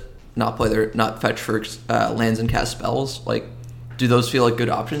 Force it? Not fetch for lands and cast spells? Do those feel like good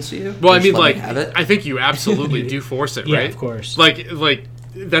options to you? Well, I mean, I think you absolutely do force it, right? Yeah, of course.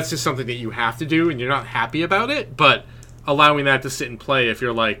 That's just something that you have to do, and you're not happy about it. But allowing that to sit and play, if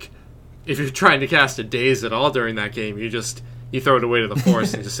you're if you're trying to cast a Daze at all during that game, you throw it away to the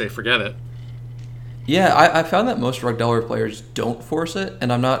Force and just say forget it. Yeah, I found that most Rug Delver players don't force it,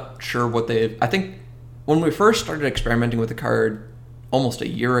 and I'm not sure what they... I think when we first started experimenting with the card almost a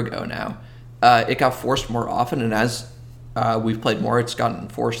year ago now, it got forced more often, and as we've played more, it's gotten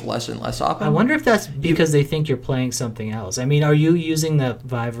forced less and less often. I wonder if that's because they think you're playing something else. I mean, are you using the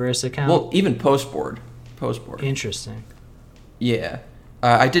Viverse account? Well, even post-board. Interesting. Yeah.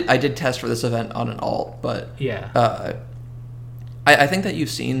 I did test for this event on an alt, but... Yeah. I think that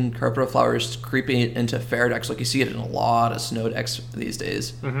you've seen Carpet of Flowers creeping into fair decks. Like, you see it in a lot of snow decks these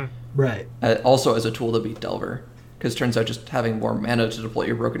days. Mm-hmm. Right. Also as a tool to beat Delver. Because it turns out just having more mana to deploy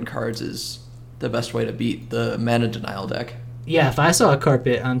your broken cards is the best way to beat the mana denial deck. Yeah, if I saw a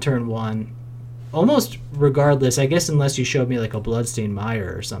Carpet on turn 1, almost regardless, I guess unless you showed me like a Bloodstained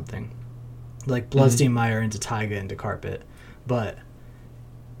Mire or something. Like Bloodstained Mire into Taiga into Carpet. But,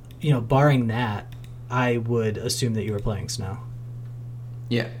 barring that, I would assume that you were playing Snow.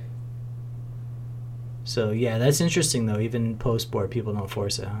 Yeah. So, yeah, that's interesting, though. Even post-board, people don't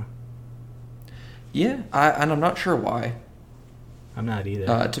force it, huh? Yeah, and I'm not sure why. I'm not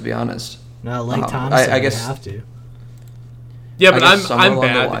either. To be honest. No, like Tom said, I guess, you have to. Yeah, but I'm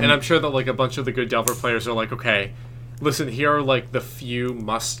bad, and I'm sure that like a bunch of the good Delver players are like, okay, listen, here are like the few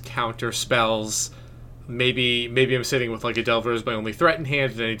must-counter spells. Maybe I'm sitting with like a Delver as my only threat in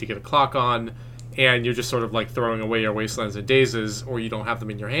hand, and I need to get a clock on, and you're just sort of like throwing away your Wastelands and Dazes, or you don't have them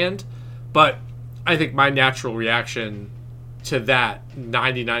in your hand. But I think my natural reaction to that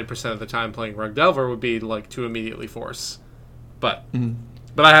 99% of the time playing Rug Delver would be like to immediately force. But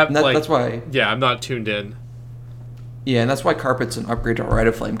I have that's why. Yeah, I'm not tuned in. Yeah, and that's why Carpet's an upgrade to Rite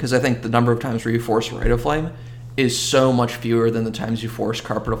of Flame, because I think the number of times where you force Rite of Flame is so much fewer than the times you force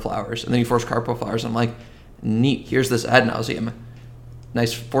Carpet of Flowers. And then you force Carpet of Flowers, and I'm like, neat, here's this ad nauseum.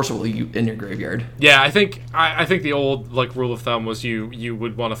 Nice forcible in your graveyard. Yeah, I think the old like rule of thumb was you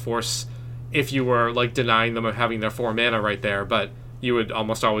would want to force if you were like denying them of having their 4 mana right there, but you would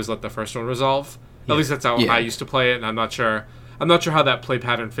almost always let the first one resolve. Yeah. At least that's how I used to play it, and I'm not sure how that play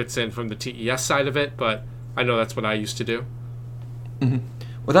pattern fits in from the TES side of it, but I know that's what I used to do. Mm-hmm.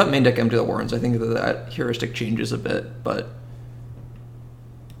 Without main deck Empty the Warrens, I think that heuristic changes a bit, but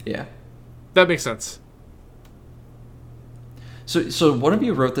yeah. That makes sense. So one of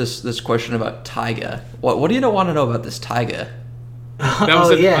you wrote this question about Taiga. What do you want to know about this Taiga? That was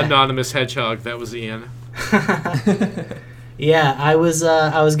an anonymous hedgehog. That was Ian. Yeah, I was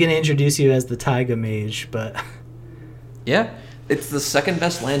going to introduce you as the Taiga mage, but... Yeah, it's the second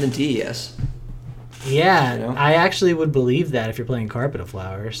best land in TES. Yeah, I actually would believe that if you're playing Carpet of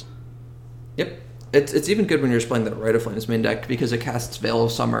Flowers. Yep. It's even good when you're just playing that Rite of Flames main deck because it casts Veil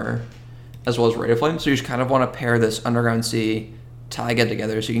of Summer as well as Rite of Flame, so you just kind of want to pair this Underground Sea Taiga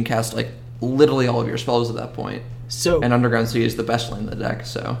together so you can cast like literally all of your spells at that point. And Underground Sea is the best land in the deck,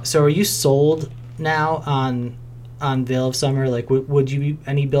 so... So are you sold now on Veil of Summer? Like, would you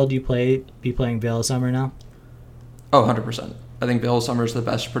any build you be playing Veil of Summer now? Oh, 100%. I think Veil of Summer is the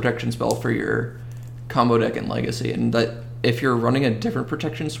best protection spell for your combo deck in Legacy, and that if you're running a different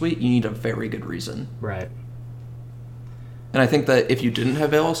protection suite, you need a very good reason. Right. And I think that if you didn't have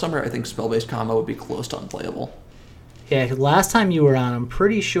Veil of Summer, I think spell-based combo would be close to unplayable. Yeah, last time you were on, I'm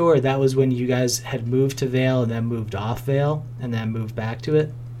pretty sure that was when you guys had moved to Veil and then moved off Veil and then moved back to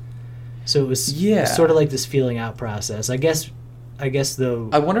it. So it was sort of like this feeling out process. I guess though...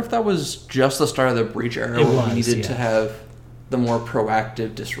 I wonder if that was just the start of the Breach era where we needed to have the more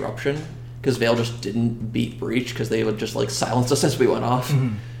proactive disruption, because Veil just didn't beat Breach because they would just like silence us as we went off,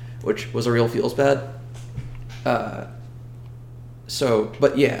 which was a real feels bad. But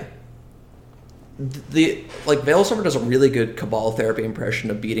yeah. Veil of Summer does a really good Cabal Therapy impression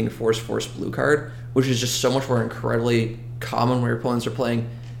of beating Force Blue card, which is just so much more incredibly common when your opponents are playing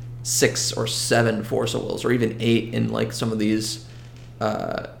 6 or 7 Force of Wills, or even 8 in like some of these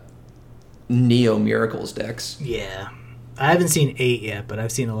Neo Miracles decks. Yeah. I haven't seen 8 yet, but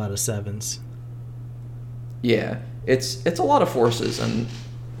I've seen a lot of 7s. Yeah. It's a lot of forces, and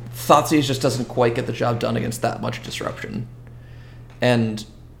Thoughtseize just doesn't quite get the job done against that much disruption. And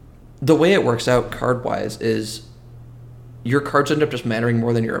the way it works out card-wise is your cards end up just mattering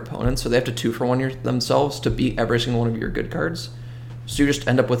more than your opponents, so they have to 2-for-1 themselves to beat every single one of your good cards. So you just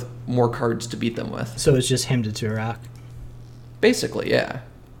end up with more cards to beat them with. So it's just him to Turok? Basically, yeah.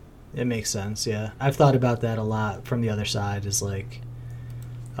 It makes sense, yeah. I've thought about that a lot from the other side, is like,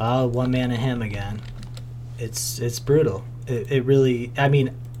 oh, 1 mana him again. It's brutal. It really, I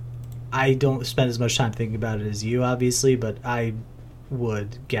mean, I don't spend as much time thinking about it as you, obviously, but I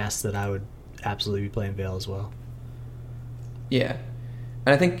would guess that I would absolutely be playing Veil as well. Yeah.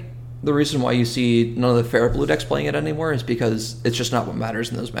 And I think the reason why you see none of the fair blue decks playing it anymore is because it's just not what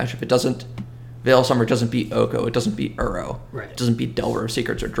matters in those matchups. It doesn't. Veil Summer doesn't beat Oko. It doesn't beat Uro. Right. It doesn't beat Delver of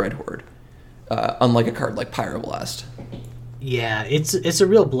Secrets or Dreadhorde. Unlike a card like Pyroblast. Yeah, it's a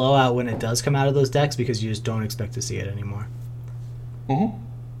real blowout when it does come out of those decks because you just don't expect to see it anymore. Mm-hmm.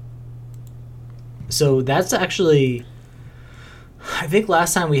 So that's actually, I think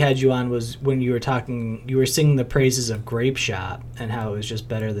last time we had you on was when you were singing the praises of Grape Shot and how it was just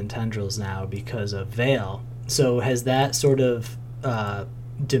better than Tendrils now because of Veil. So has that sort of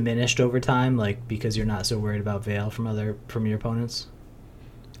diminished over time, like because you're not so worried about Veil from your opponents?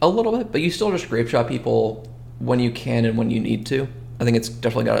 A little bit, but you still just Grape Shot people when you can and when you need to. I think it's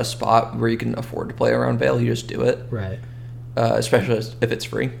definitely got a spot where you can afford to play around Veil. You just do it. Right. Especially if it's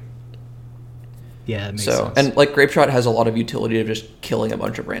free. Yeah, that makes sense. And like Grape Shot has a lot of utility of just killing a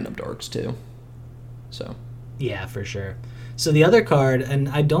bunch of random dorks too. So. Yeah, for sure. So the other card, and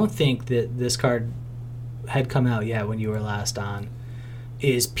I don't think that this card had come out yet when you were last on,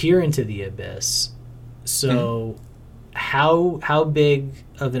 is Peer into the Abyss. So how big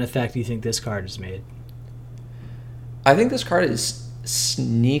of an effect do you think this card has made? I think this card is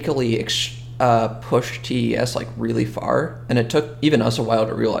sneakily pushed TES like really far, and it took even us a while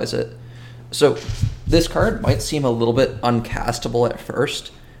to realize it. So this card might seem a little bit uncastable at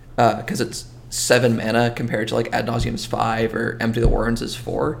first because it's 7 mana compared to like Ad Nauseam's 5 or Empty the Warrens is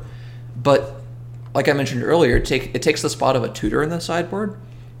 4. But like I mentioned earlier, it takes the spot of a tutor in the sideboard.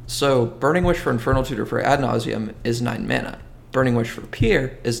 So Burning Wish for Infernal Tutor for Ad Nauseam is 9 mana. Burning Wish for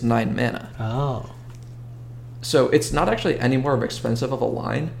Peer is 9 mana. Oh. So it's not actually any more expensive of a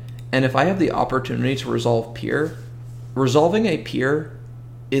line. And if I have the opportunity to resolve Peer, resolving a Peer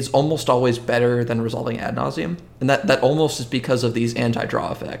is almost always better than resolving Ad Nauseam. And that almost is because of these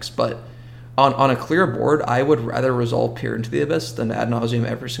anti-draw effects. But on a clear board, I would rather resolve Peer into the Abyss than Ad Nauseam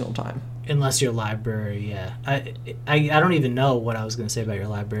every single time. Unless your library, yeah. I don't even know what I was going to say about your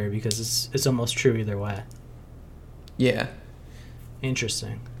library because it's almost true either way. Yeah.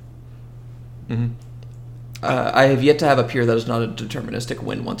 Interesting. Mm-hmm. I have yet to have a Peer that is not a deterministic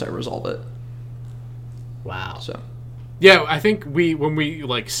win once I resolve it. Wow. So. Yeah, I think when we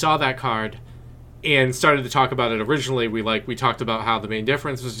like saw that card and started to talk about it originally, we talked about how the main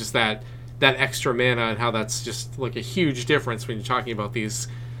difference was just that extra mana and how that's just like a huge difference when you're talking about these.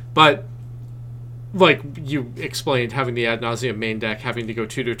 But like you explained, having the Ad Nauseam main deck, having to go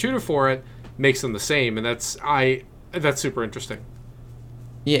tutor for it makes them the same, and that's super interesting.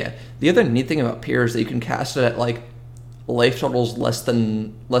 Yeah. The other neat thing about Peer is that you can cast it at like life totals less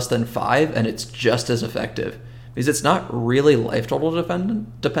than 5, and it's just as effective because it's not really life total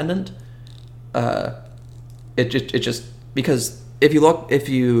dependent. It just because if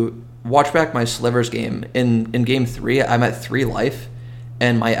you watch back my Slivers game in game 3, I'm at 3 life,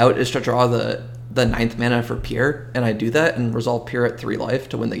 and my out is to draw the 9th mana for Peer, and I do that and resolve Peer at 3 life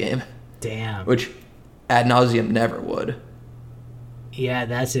to win the game. Damn. Which Ad Nauseam never would. Yeah,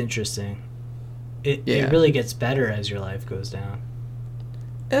 that's interesting. It really gets better as your life goes down.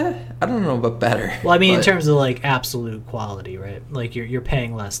 I don't know about better. Well, I mean, in terms of like absolute quality, right? Like you're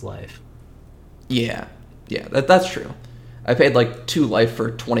paying less life. Yeah, that's true. I paid like 2 life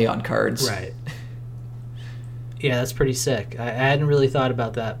for 20 odd cards. Right. Yeah, that's pretty sick. I hadn't really thought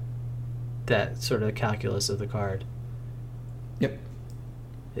about that sort of calculus of the card. Yep.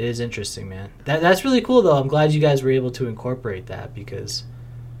 It is interesting, man. That's really cool, though. I'm glad you guys were able to incorporate that because...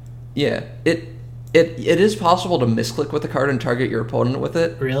 Yeah, it is possible to misclick with the card and target your opponent with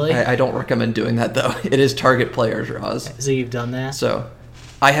it. Really? I don't recommend doing that, though. It is target player draws. So you've done that? So,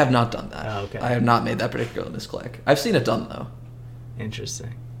 I have not done that. Oh, okay. I have not made that particular misclick. I've seen it done, though.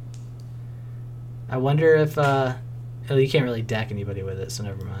 Interesting. I wonder if... you can't really deck anybody with it, so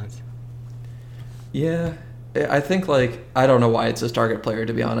never mind. Yeah, I think, I don't know why it says target player,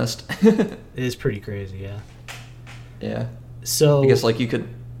 to be honest. It is pretty crazy, yeah. Yeah. So... I guess, you could...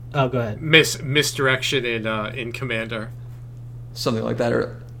 Oh, go ahead. Misdirection in Commander. Something like that,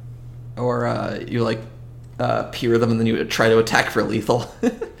 or you, peer them and then you try to attack for lethal.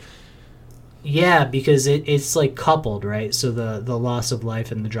 Yeah, because it's, coupled, right? So the loss of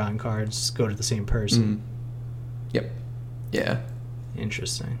life and the drawing cards go to the same person. Mm. Yep. Yeah.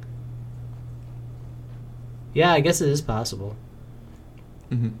 Interesting. Yeah, I guess it is possible.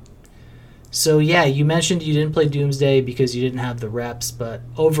 Mm-hmm. So yeah, you mentioned you didn't play Doomsday because you didn't have the reps, but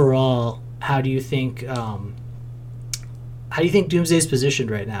overall, how do you think Doomsday's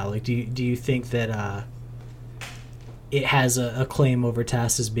positioned right now? Do you think that it has a claim over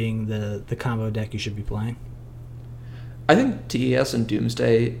TAS as being the combo deck you should be playing? I think TES and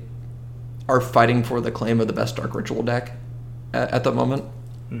Doomsday are fighting for the claim of the best Dark Ritual deck at the moment.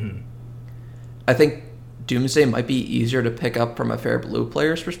 Mm-hmm. I think Doomsday might be easier to pick up from a Fair Blue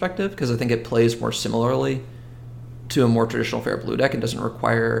player's perspective, because I think it plays more similarly to a more traditional Fair Blue deck and doesn't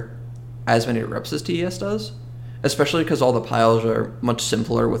require as many reps as TES does, especially because all the piles are much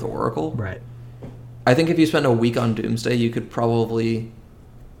simpler with Oracle. Right. I think if you spent a week on Doomsday, you could probably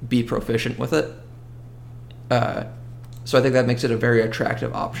be proficient with it. So I think that makes it a very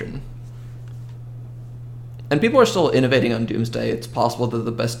attractive option. And people are still innovating on Doomsday. It's possible that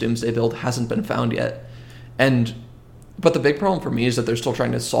the best Doomsday build hasn't been found yet. But the big problem for me is that they're still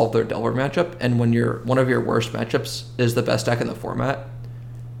trying to solve their Delver matchup, and when one of your worst matchups is the best deck in the format,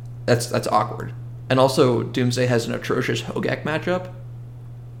 that's awkward. And also, Doomsday has an atrocious Hogak matchup.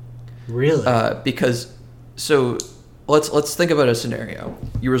 Really? So let's think about a scenario.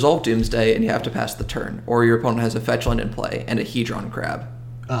 You resolve Doomsday and you have to pass the turn, or your opponent has a fetch land in play and a Hedron Crab.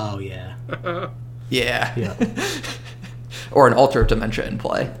 Oh yeah. Yeah. Or an Altar of Dementia in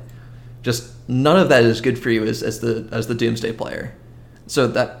play. Just none of that is good for you as the Doomsday player. So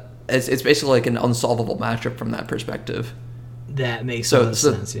that it's basically like an unsolvable matchup from that perspective. That makes a lot of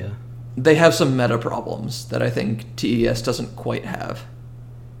sense. Yeah. They have some meta problems that I think TES doesn't quite have.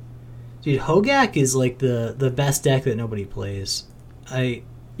 Dude, Hogak is like the best deck that nobody plays. I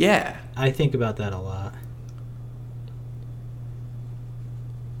think about that a lot.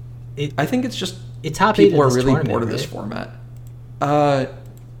 I think it's just top 8 people in are this really tournament, bored of this format.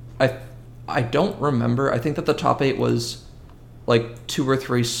 I don't remember. I think that the top 8 was like 2 or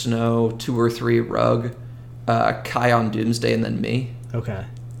 3 Snow, 2 or 3 Rug, Kai on Doomsday, and then me. Okay.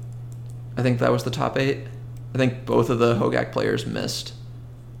 I think that was the top 8. I think both of the Hogak players missed.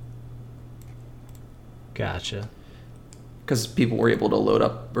 Gotcha. Because people were able to load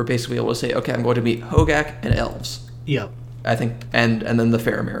up, or basically able to say, okay, I'm going to meet Hogak and Elves. Yep. I think, and then the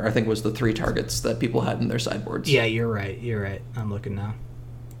Faramir, I think, was the 3 targets that people had in their sideboards. Yeah, you're right. I'm looking now.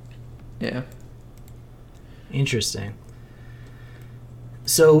 Yeah. Interesting.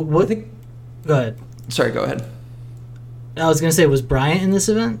 So what? Go ahead. Sorry, go ahead. I was gonna say, was Bryant in this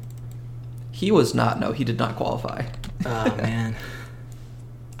event? He was not. No, he did not qualify. Oh man.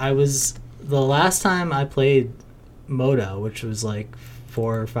 The last time I played Moto, which was like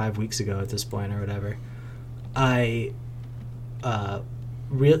 4 or 5 weeks ago at this point or whatever, I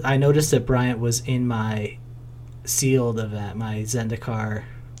noticed that Bryant was in my sealed event, my Zendikar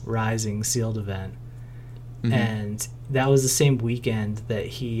Rising sealed event. Mm-hmm. And that was the same weekend that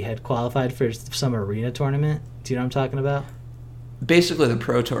he had qualified for some arena tournament. Do you know what I'm talking about? Basically the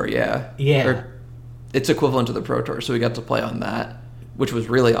Pro Tour, yeah. Yeah. Or it's equivalent to the Pro Tour, so we got to play on that, which was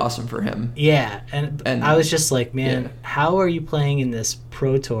really awesome for him. Yeah, and I was just like, man, how are you playing in this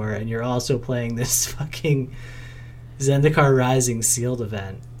Pro Tour and you're also playing this fucking Zendikar Rising sealed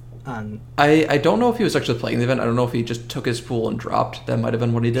event? I don't know if he was actually playing the event. I don't know if he just took his pool and dropped. That might have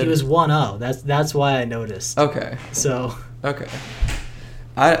been what he did. He was 1-0. That's why I noticed. Okay. So. Okay.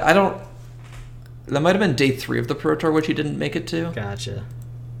 I don't. That might have been day 3 of the Pro Tour, which he didn't make it to. Gotcha.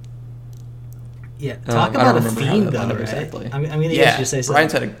 Yeah, talk about a fiend, though, right? Exactly. I'm going to get you to say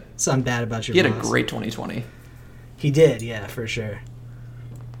something bad about your boss. He had a great 2020. He did, yeah, for sure.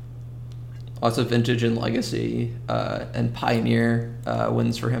 Lots of Vintage and Legacy and Pioneer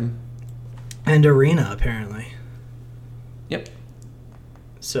wins for him. And Arena, apparently. Yep.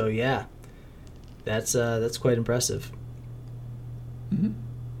 So, yeah. That's quite impressive. Mm-hmm.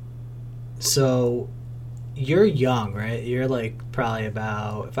 So, you're young, right? You're like probably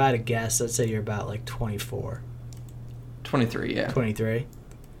about, if I had to guess, let's say you're about like 24. 23, yeah. 23?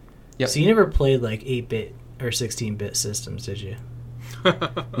 Yep. So you never played like 8-bit or 16-bit systems, did you?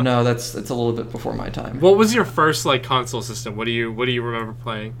 No, that's a little bit before my time. What was your first like console system? What do you remember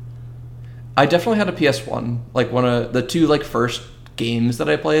playing? I definitely had a PS1. Like one of the 2 like first games that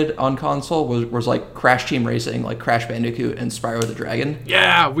I played on console was like Crash Team Racing, like Crash Bandicoot and Spyro the Dragon.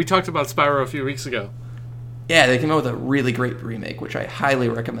 Yeah, we talked about Spyro a few weeks ago. Yeah, they came out with a really great remake, which I highly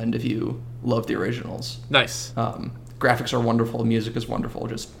recommend if you love the originals. Nice. Graphics are wonderful, music is wonderful,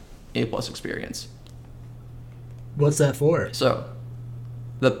 just A+ experience. What's that for? So,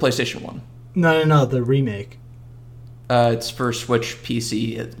 the PlayStation 1. No, the remake. It's for Switch,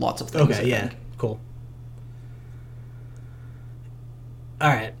 PC, lots of things. Okay, yeah, cool. All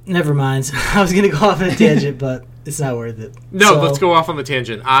right, never mind. I was going to go off on a tangent, but it's not worth it. No, let's go off on the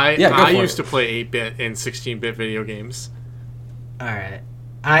tangent. I used to play 8-bit and 16-bit video games. All right.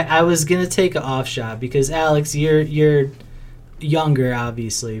 I was going to take an off shot because, Alex, you're younger,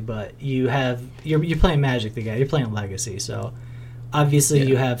 obviously, but you're playing Magic the Gathering. You're playing Legacy, so obviously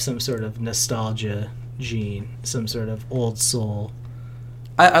you have some sort of nostalgia gene, some sort of old soul.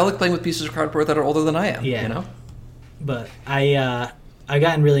 I like playing with pieces of cardboard that are older than I am, you know? But I I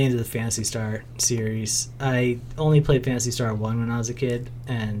gotten really into the Phantasy Star series. I only played Phantasy Star 1 when I was a kid,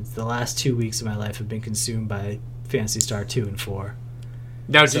 and the last 2 weeks of my life have been consumed by Phantasy Star 2 and 4.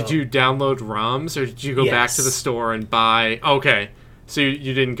 Now, did you download ROMs, or did you go back to the store and buy... Okay, so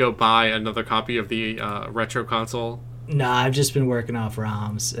you didn't go buy another copy of the retro console? No, I've just been working off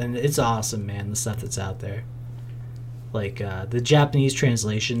ROMs, and it's awesome, man, the stuff that's out there. Like, the Japanese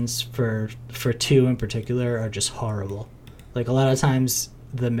translations for 2 in particular are just horrible. Like, a lot of times,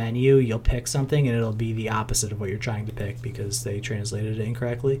 the menu, you'll pick something, and it'll be the opposite of what you're trying to pick because they translated it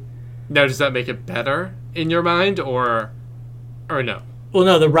incorrectly. Now, does that make it better in your mind, or no? Well,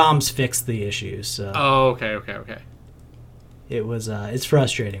 no, the ROMs fixed the issues. So oh, okay. It was, it's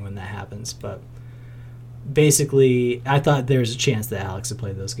frustrating when that happens, but basically, I thought there was a chance that Alex had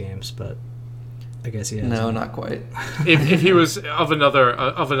played those games, but I guess he hasn't. No, not quite. if he was of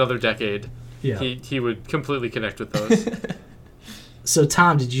another decade, yeah, he would completely connect with those. So,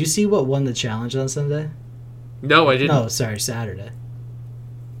 Tom, did you see what won the challenge on Sunday? No, I didn't. No, sorry, Saturday.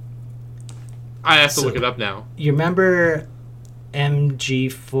 I have to look it up now. You remember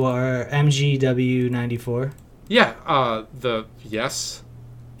MGW94? Yeah, yes.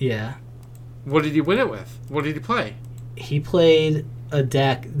 Yeah. What did he win it with? What did he play? He played a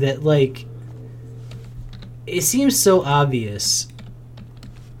deck that, like, it seems so obvious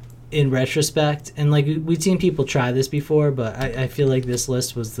in retrospect, and like we've seen people try this before, but I feel like this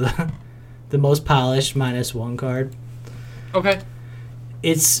list was the most polished -1 card. Okay.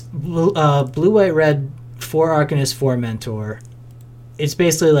 It's blue, white, red, 4 Arcanist, 4 Mentor. It's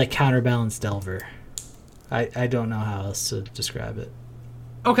basically like Counterbalance Delver. I don't know how else to describe it.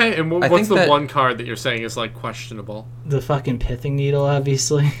 Okay, and what's the one card that you're saying is like questionable? The fucking Pithing Needle,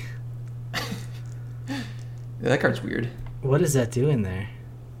 obviously. Yeah, that card's weird. What does that do in there?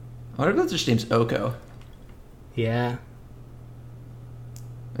 I wonder if that just name's Oko. Yeah.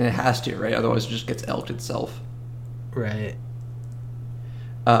 And it has to, right? Otherwise it just gets elked itself. Right.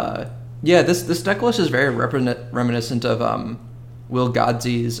 Yeah, this deck list is very reminiscent of Will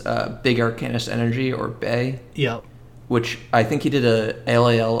Godsey's Big Arcanist Energy, or Bay. Yep. Which I think he did a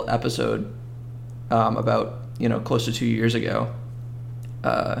LAL episode about, close to 2 years ago.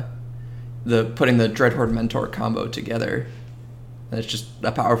 Putting the Dreadhorde Mentor combo together. And it's just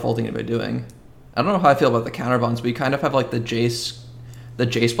a powerful thing to be doing. I don't know how I feel about the counterbalance, but you kind of have like the Jace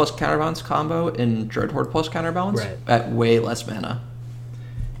plus counterbalance combo in Dreadhorde plus counterbalance at way less mana.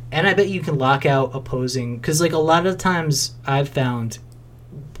 And I bet you can lock out opposing, because like a lot of times I've found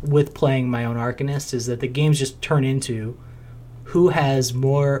with playing my own Arcanist is that the games just turn into who has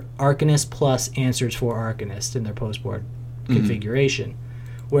more Arcanist plus answers for Arcanist in their post-board configuration.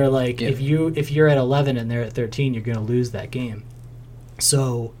 Where like if you're at 11 and they're at 13, you're going to lose that game.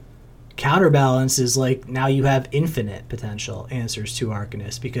 So Counterbalance is like now you have infinite potential answers to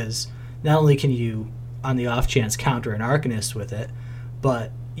Arcanist, because not only can you on the off chance counter an Arcanist with it,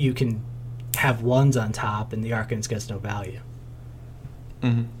 but you can have ones on top and the Arcanist gets no value.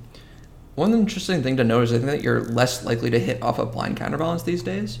 Mm-hmm. One interesting thing to note is I think that you're less likely to hit off a blind counterbalance these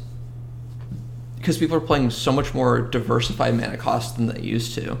days, because people are playing so much more diversified mana cost than they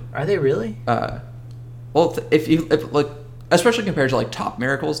used to. Are they really? Well, if especially compared to like Top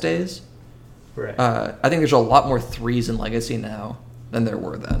Miracles days, right? I think there's a lot more 3s in Legacy now than there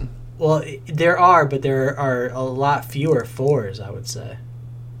were then. Well, there are, but there are a lot fewer 4s, I would say.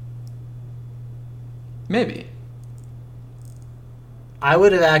 Maybe. I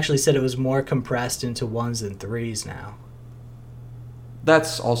would have actually said it was more compressed into 1s and 3s now.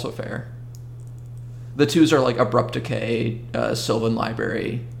 That's also fair. The 2s are like Abrupt Decay, Sylvan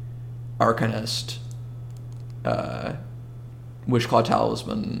Library, Arcanist, Wishclaw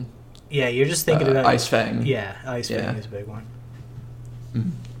Talisman. Yeah, you're just thinking about Ice Fang. Yeah, Ice Fang is a big one.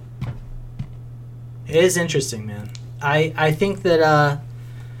 Mm-hmm. It is interesting, man. I think that I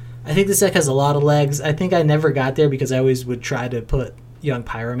think this deck has a lot of legs. I think I never got there because I always would try to put Young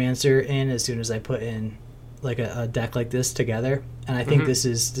Pyromancer in as soon as I put in like a deck like this together, and I think this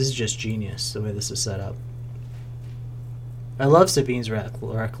is just genius the way this is set up. I love Sabine's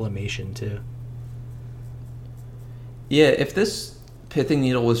Reclamation too. Yeah, if this Pithing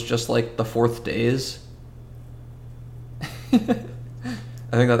Needle was just like the 4th Days, I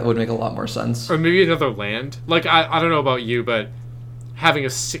think that would make a lot more sense. Or maybe another land. Like I don't know about you, but having a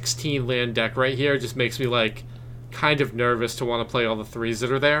 16 land deck right here just makes me like kind of nervous to want to play all the 3s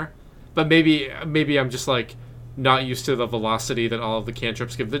that are there. But maybe I'm just like not used to the velocity that all of the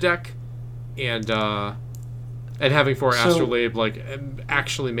cantrips give the deck, and having 4 Astrolabe like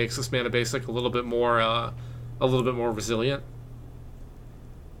actually makes this mana base like a little bit more resilient.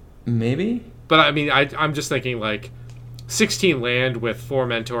 Maybe. But I mean, I'm just thinking like 16 land with 4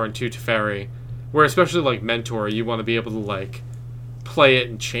 Mentor and 2 Teferi, where especially like Mentor, you want to be able to like play it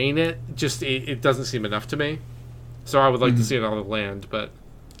and chain it. Just it doesn't seem enough to me. So I would like to see another land, but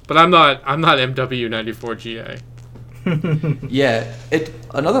I'm not MW94GA. Yeah,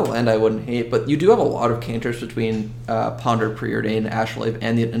 another land I wouldn't hate, but you do have a lot of cantrips between Ponder, Preordain, Ashleigh,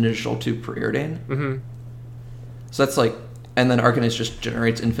 and the initial 2 Preordain. Mm-hmm. So that's like, and then Arcanist just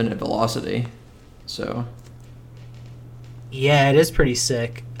generates infinite velocity. So yeah, it is pretty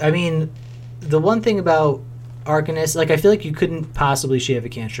sick. I mean, the one thing about Arcanist, like I feel like you couldn't possibly shave a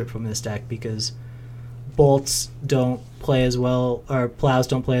cantrip from this deck because bolts don't play as well, or plows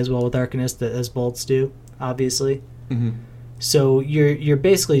don't play as well with Arcanist as bolts do, obviously. Mm-hmm. So you're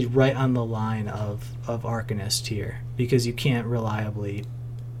basically right on the line of Arcanist here because you can't reliably,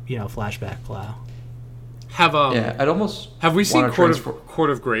 flashback plow. Have we seen Court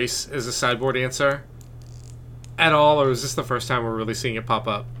of Grace as a sideboard answer at all, or is this the first time we're really seeing it pop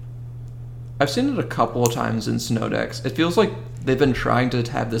up? I've seen it a couple of times in snow decks. It feels like they've been trying to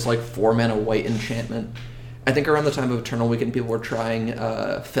have this like 4-mana white enchantment. I think around the time of Eternal Weekend, people were trying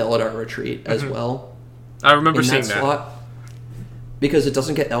Felidar Retreat as well. I remember seeing that. Slot, because it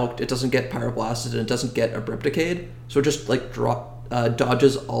doesn't get Elked, it doesn't get Pyroblasted, and it doesn't get Abrupt Decayed. So it just like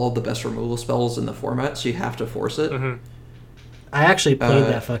dodges all of the best removal spells in the format, so you have to force it. Mm-hmm. I actually played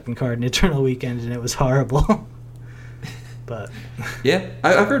that fucking card in Eternal Weekend, and it was horrible. But yeah,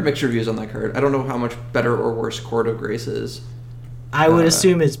 I've heard mixed reviews on that card. I don't know how much better or worse Court of Grace is. I would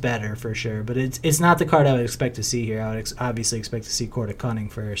assume it's better for sure, but it's not the card I would expect to see here. I would obviously expect to see Court of Cunning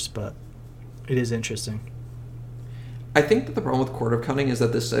first, but it is interesting. I think that the problem with Court of Cunning is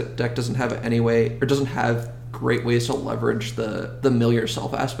that this deck doesn't have doesn't have great ways to leverage the mill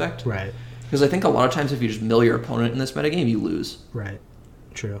yourself aspect. Right. Because I think a lot of times if you just mill your opponent in this metagame, you lose. Right.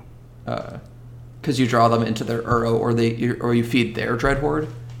 True. Because you draw them into their Uro, or you feed their Dread Horde.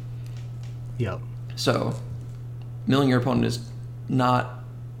 Yep. So, milling your opponent is not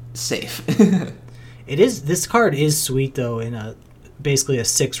safe. It is. This card is sweet though in basically a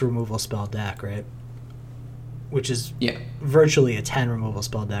 6 removal spell deck, right? Which is virtually a 10 removal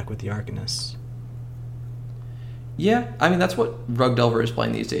spell deck with the Arcanist. Yeah, I mean that's what Rug Delver is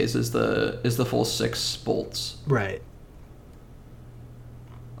playing these days is the full 6 bolts. Right.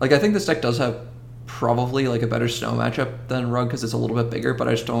 Like I think this deck does have probably like a better snow matchup than Rug because it's a little bit bigger, but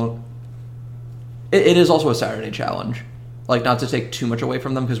I just don't. It is also a Saturday challenge. Like not to take too much away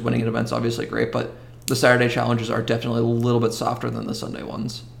from them because winning an event's obviously great, but the Saturday challenges are definitely a little bit softer than the Sunday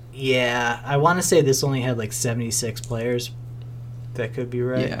ones. Yeah, I want to say this only had like 76 players. That could be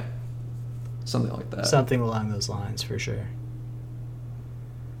right. Yeah. Something like that. Something along those lines, for sure.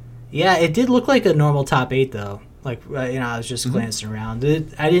 Yeah, it did look like a normal top 8, though. Like, I was just glancing around.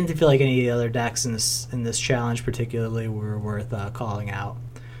 I didn't feel like any of the other decks in this challenge particularly were worth calling out.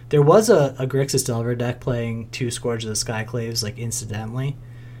 There was a Grixis Delver deck playing 2 Scourge of the Skyclaves, like, incidentally,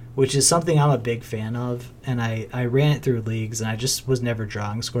 which is something I'm a big fan of, and I ran it through leagues, and I just was never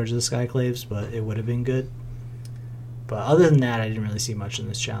drawing Scourge of the Skyclaves, but it would have been good. But other than that, I didn't really see much in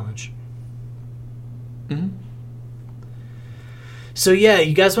this challenge. Mm-hmm. So yeah,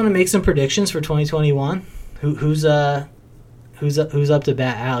 you guys want to make some predictions for 2021? Who's up to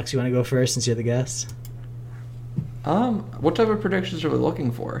bat? Alex, you want to go first since you're the guest? What type of predictions are we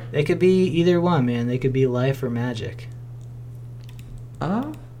looking for? They could be either one, man. They could be life or magic.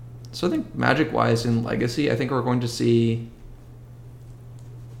 So I think magic-wise in Legacy, I think we're going to see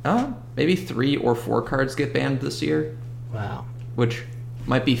maybe 3 or 4 cards get banned this year. Wow. Which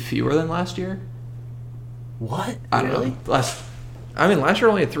might be fewer than last year. What? I don't know. Last year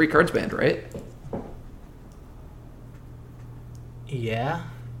only had 3 cards banned, right? Yeah.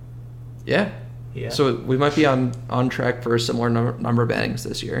 Yeah. Yeah. So we might be on track for a similar number of bannings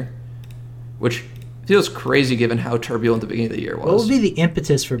this year, which feels crazy given how turbulent the beginning of the year was. What would be the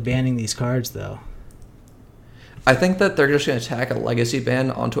impetus for banning these cards, though? I think that they're just going to tack a Legacy ban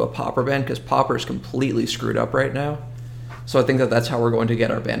onto a Pauper ban because Pauper is completely screwed up right now. So I think that that's how we're going to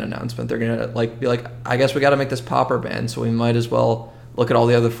get our ban announcement. They're going to be like, I guess we got to make this Pauper ban, so we might as well look at all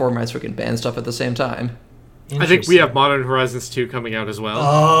the other formats so we can ban stuff at the same time. I think we have Modern Horizons 2 coming out as well.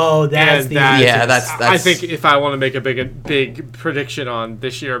 Oh, that's that's. I think if I want to make a big prediction on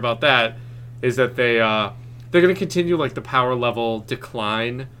this year about that, is that they're going to continue like the power level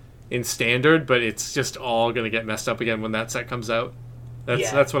decline in Standard, but it's just all going to get messed up again when that set comes out.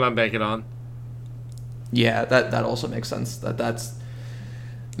 That's what I'm banking on. Yeah, that also makes sense. That's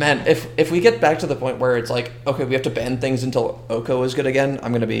man. If we get back to the point where it's like, okay, we have to ban things until Oko is good again,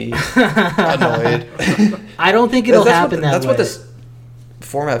 I'm gonna be annoyed. I don't think it'll happen that way. That's what this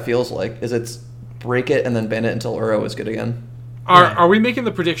format feels like. Is it's break it and then ban it until Uro is good again. Are we making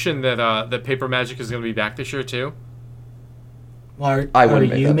the prediction that that Paper Magic is going to be back this year too? Are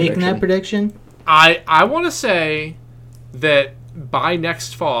you making that prediction? I want to say that by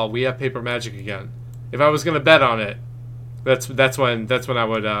next fall we have Paper Magic again. If I was going to bet on it, that's when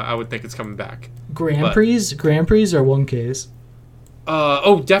I would think it's coming back. Grand Prix or 1Ks?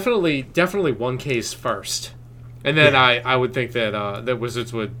 Definitely 1Ks first, and then I would think that that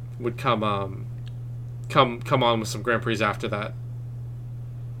Wizards would come on with some Grand Prix after that.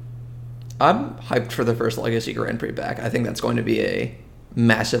 I'm hyped for the first Legacy Grand Prix back. I think that's going to be a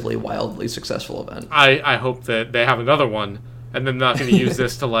massively, wildly successful event. I hope that they have another one, and they're not going to use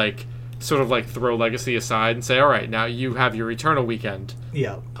this to sort of throw Legacy aside and say, all right, now you have your Eternal weekend.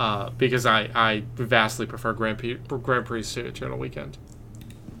 Yeah. Because I vastly prefer Grand Prix to Eternal weekend.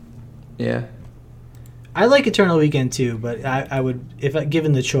 Yeah. I like Eternal weekend too, but I would, if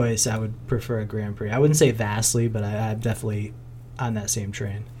given the choice, I would prefer a Grand Prix. I wouldn't say vastly, but I'm definitely on that same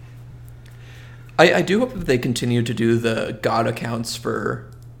train. I do hope that they continue to do the God accounts for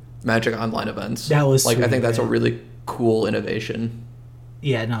Magic Online events. That was sweet, I think that's a really cool innovation.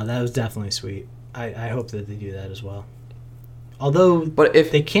 Yeah, no, that was definitely sweet. I hope that they do that as well. Although, but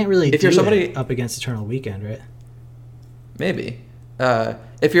if they can't really if do you're somebody it up against Eternal Weekend, right? Maybe.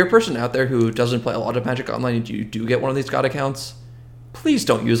 If you're a person out there who doesn't play a lot of Magic Online and you do get one of these God accounts, please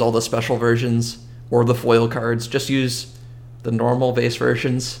don't use all the special versions or the foil cards. Just use the normal base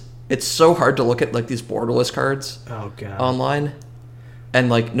versions. It's so hard to look at these borderless cards online, and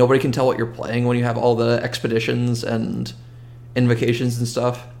nobody can tell what you're playing when you have all the expeditions and invocations and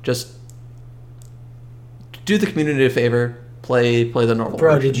stuff. Just do the community a favor. Play the normal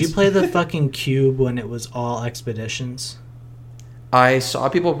versions. Did you play the fucking cube when it was all expeditions? I saw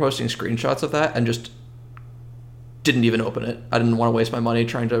people posting screenshots of that and just didn't even open it. I didn't want to waste my money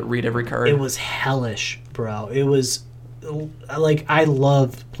trying to read every card. It was hellish, bro. It was I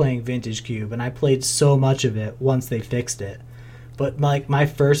loved playing Vintage Cube, and I played so much of it once they fixed it. But my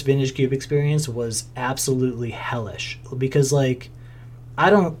first Vintage Cube experience was absolutely hellish because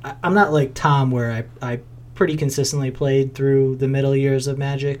I'm not like Tom where I pretty consistently played through the middle years of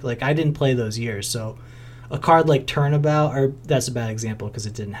Magic. I didn't play those years, so a card like Turnabout, or that's a bad example because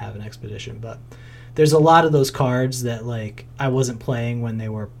it didn't have an expedition, but there's a lot of those cards that I wasn't playing when they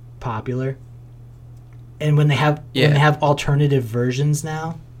were popular. And when they have alternative versions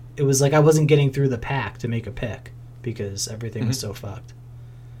now, it was I wasn't getting through the pack to make a pick because everything was so fucked.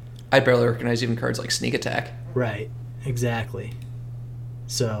 I barely recognize even cards like Sneak Attack. Right, exactly.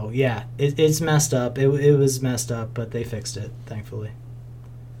 So yeah, it's messed up. It was messed up, but they fixed it, thankfully.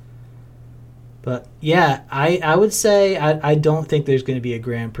 But yeah, I would say I don't think there's going to be a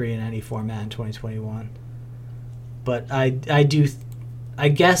Grand Prix in any format in 2021. But I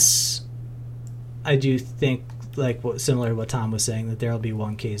guess I do think similar to what Tom was saying, that there'll be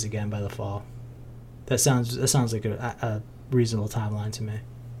 1Ks again by the fall. That sounds like a reasonable timeline to me.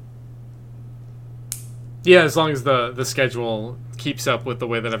 Yeah, as long as the schedule keeps up with the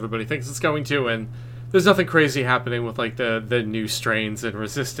way that everybody thinks it's going to, and there's nothing crazy happening with the new strains and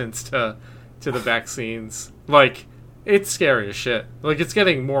resistance to the vaccines. It's scary as shit. It's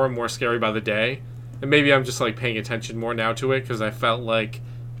getting more and more scary by the day, and maybe I'm just paying attention more now to it because I felt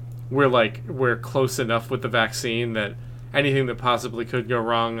we're close enough with the vaccine that anything that possibly could go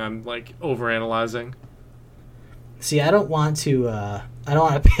wrong, I'm overanalyzing. See, I don't want to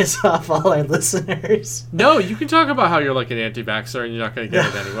piss off all our listeners. No, you can talk about how you're an anti-vaxxer and you're not going to get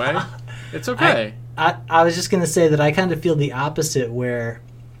it anyway. It's okay. I was just going to say that I kind of feel the opposite, where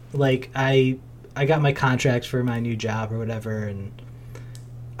I got my contract for my new job or whatever, and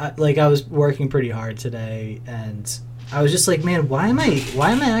I was working pretty hard today, and I was just man, why am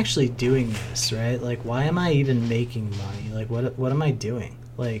I actually doing this, right? Why am I even making money? What am I doing?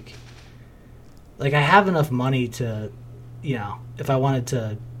 I have enough money to, if I wanted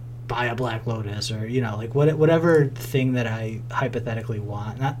to buy a Black Lotus or, whatever thing that I hypothetically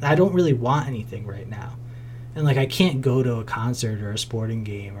want. I don't really want anything right now. And, I can't go to a concert or a sporting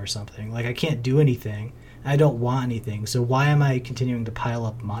game or something. I can't do anything. I don't want anything. So why am I continuing to pile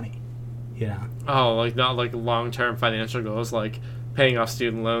up money, Oh, not long-term financial goals, paying off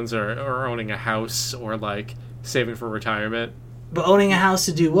student loans or owning a house or, saving for retirement? But owning a house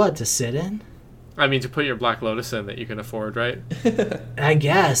to do what? To sit in? I mean, to put your Black Lotus in that you can afford, right? I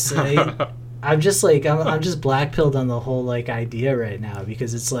guess. I'm just I'm just black-pilled on the whole idea right now,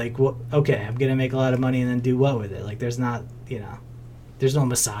 because it's okay, I'm gonna make a lot of money and then do what with it? There's not, there's no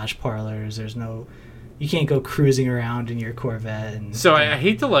massage parlors. There's no, you can't go cruising around in your Corvette. And so I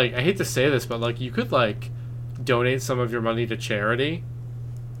hate to say this, but you could donate some of your money to charity.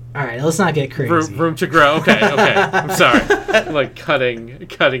 All right, let's not get crazy. Room to grow. Okay. I'm sorry. Like cutting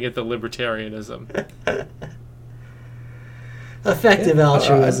at the libertarianism. Effective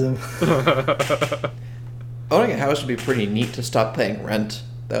altruism. Owning a house would be pretty neat to stop paying rent.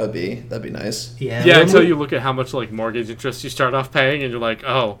 That'd be nice. Yeah, until you look at how much like mortgage interest you start off paying, and you're like,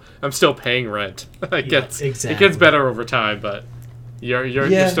 oh, I'm still paying rent. It gets better over time, but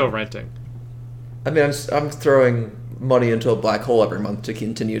you're still renting. I mean, I'm throwing money into a black hole every month to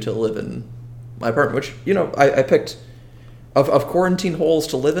continue to live in my apartment, which, you know, I picked of quarantine holes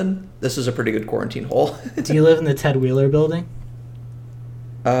to live in. This is a pretty good quarantine hole. Do you live in the Ted Wheeler building?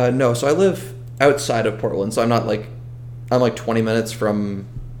 No, so I live outside of Portland, so I'm like 20 minutes from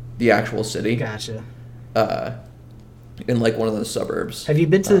the actual city. Gotcha. In like one of those suburbs. Have you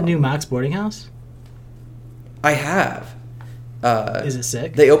been to the new MOCS boarding house? I have. Is it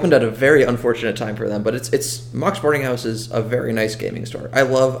sick? They opened at a very unfortunate time for them, but it's MOCS boarding house is a very nice gaming store. I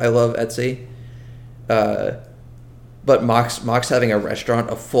love Etsy. But MOCS having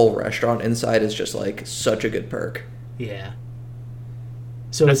a full restaurant inside is just like such a good perk. Yeah.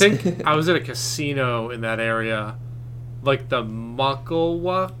 So I think I was at a casino in that area, like the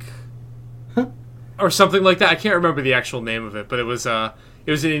Mucklewalk, or something like that. I can't remember the actual name of it, but it was an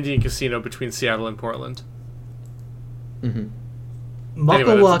Indian casino between Seattle and Portland. Mm-hmm.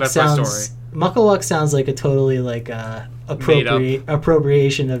 Mucklewalk sounds like a totally like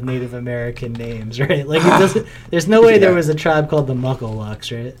appropriation of Native American names, right? Like it doesn't. There's no way there was a tribe called the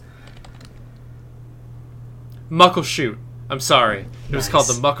Mucklewalks, right? Muckleshoot. I'm sorry. It was called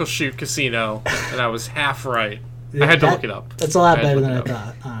the Muckleshoot Casino, and I was half right. I had to look it up. That's a lot better than I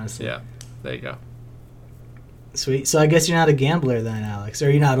thought, honestly. Yeah, there you go. Sweet. So I guess you're not a gambler then, Alex.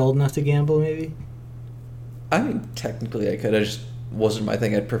 Or you're not old enough to gamble, maybe? I mean, technically I could. I just wasn't my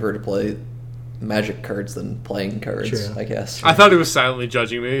thing. I'd prefer to play Magic cards than playing cards, True. I guess. I thought he was silently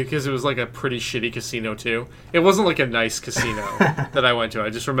judging me because it was like a pretty shitty casino, too. It wasn't like a nice casino that I went to. I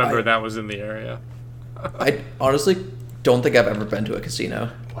just remember that was in the area. I honestly don't think I've ever been to a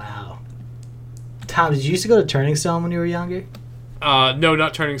casino. Wow. Tom, did you used to go to Turning Stone when you were younger? No,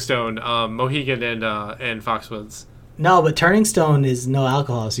 not Turning Stone. Mohegan and Foxwoods. No, but Turning Stone is no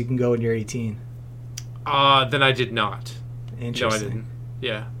alcohol, so you can go when you're 18. Then I did not. Interesting. No, I didn't.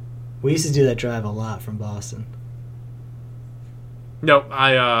 Yeah. We used to do that drive a lot from Boston. No,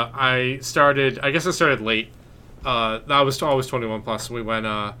 I started. I guess I started late. I was always 21 plus. We went.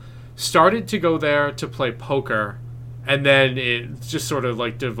 Started to go there to play poker, and then it just sort of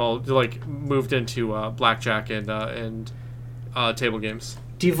like moved into blackjack and table games.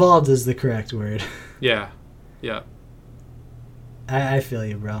 Devolved is the correct word. Yeah. I feel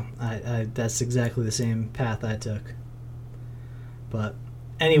you, bro. I that's exactly the same path I took. But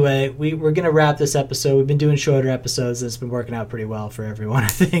anyway, we're going to wrap this episode. We've been doing shorter episodes. It's been working out pretty well for everyone. I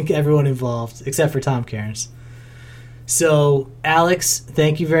think everyone involved, except for Tom Cairns. So, Alex,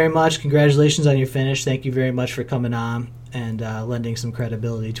 thank you very much. Congratulations on your finish. Thank you very much for coming on and lending some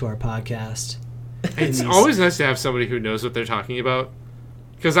credibility to our podcast. It's always nice to have somebody who knows what they're talking about.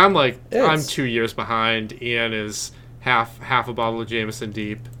 Because I'm 2 years behind. Ian is half a bottle of Jameson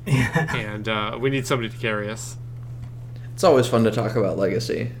deep. And we need somebody to carry us. It's always fun to talk about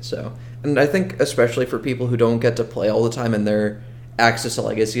Legacy. And I think especially for people who don't get to play all the time and their access to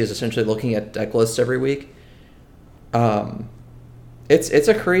Legacy is essentially looking at deck lists every week. It's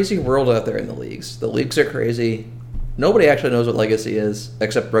a crazy world out there in the leagues. The leagues are crazy. Nobody actually knows what Legacy is,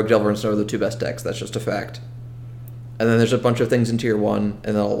 except Rogue Delver and Snow are the two best decks. That's just a fact. And then there's a bunch of things in Tier 1,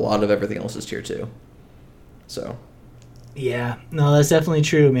 and then a lot of everything else is Tier 2. So. Yeah, no, that's definitely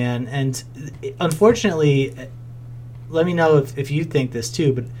true, man. And unfortunately, let me know if you think this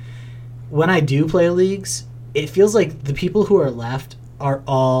too, but when I do play leagues, it feels like the people who are left are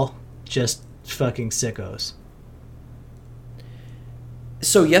all just fucking sickos.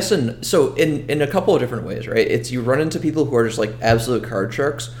 So yes, and so in a couple of different ways, right? It's you run into people who are just like absolute card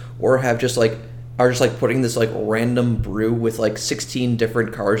sharks, or are just putting this like random brew with like 16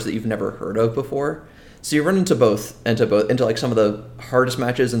 different cards that you've never heard of before. So you run into like some of the hardest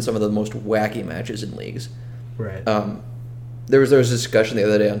matches and some of the most wacky matches in leagues. Right. There was a discussion the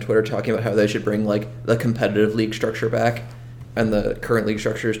other day on Twitter talking about how they should bring like the competitive league structure back, and the current league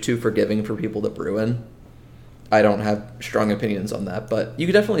structure is too forgiving for people to brew in. I don't have strong opinions on that, but you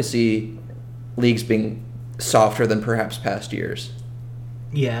could definitely see leagues being softer than perhaps past years.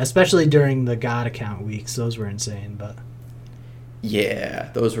 Yeah, especially during the God account weeks. Those were insane, but... Yeah,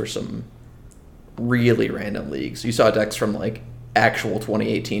 those were some really random leagues. You saw decks from, like, actual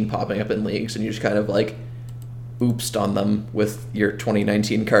 2018 popping up in leagues, and you just kind of, like, oopsed on them with your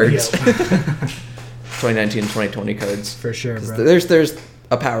 2019 cards. Yep. 2019 and 2020 cards. For sure, bro. There's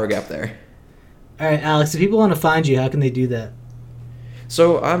a power gap there. All right, Alex, if people want to find you, how can they do that?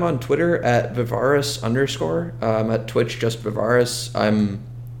 So I'm on Twitter at Vivaris _. I'm at Twitch, just Vivaris. I'm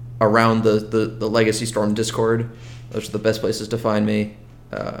around the Legacy Storm Discord. Those are the best places to find me.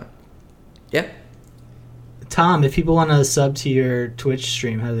 Yeah. Tom, if people want to sub to your Twitch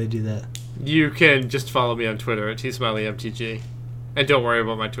stream, how do they do that? You can just follow me on Twitter at tsmileymtg. And don't worry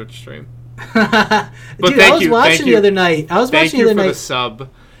about my Twitch stream. Dude, I was watching the other night. Thank you for the sub.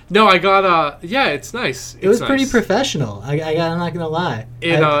 No, I got yeah, it's nice. It was pretty professional. I'm not gonna lie.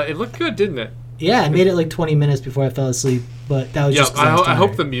 It looked good, didn't it? Yeah, I made it like 20 minutes before I fell asleep, but that was just. I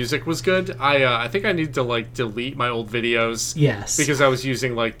hope the music was good. I think I need to like delete my old videos. Yes. Because I was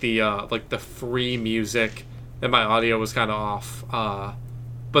using like the free music, and my audio was kind of off.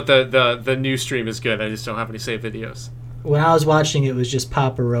 But the new stream is good. I just don't have any saved videos. When I was watching, it was just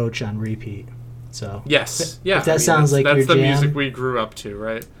Papa Roach on repeat. So yes, if that sounds like that's your the jam, music we grew up to,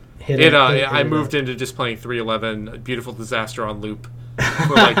 right? I moved into just playing 311, A Beautiful Disaster on loop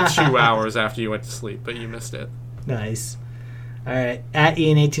for like 2 hours after you went to sleep, but you missed it. Nice. All right, at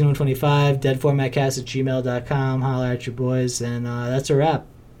Ian18125, deadformatcast@gmail.com. Holler at your boys, and that's a wrap.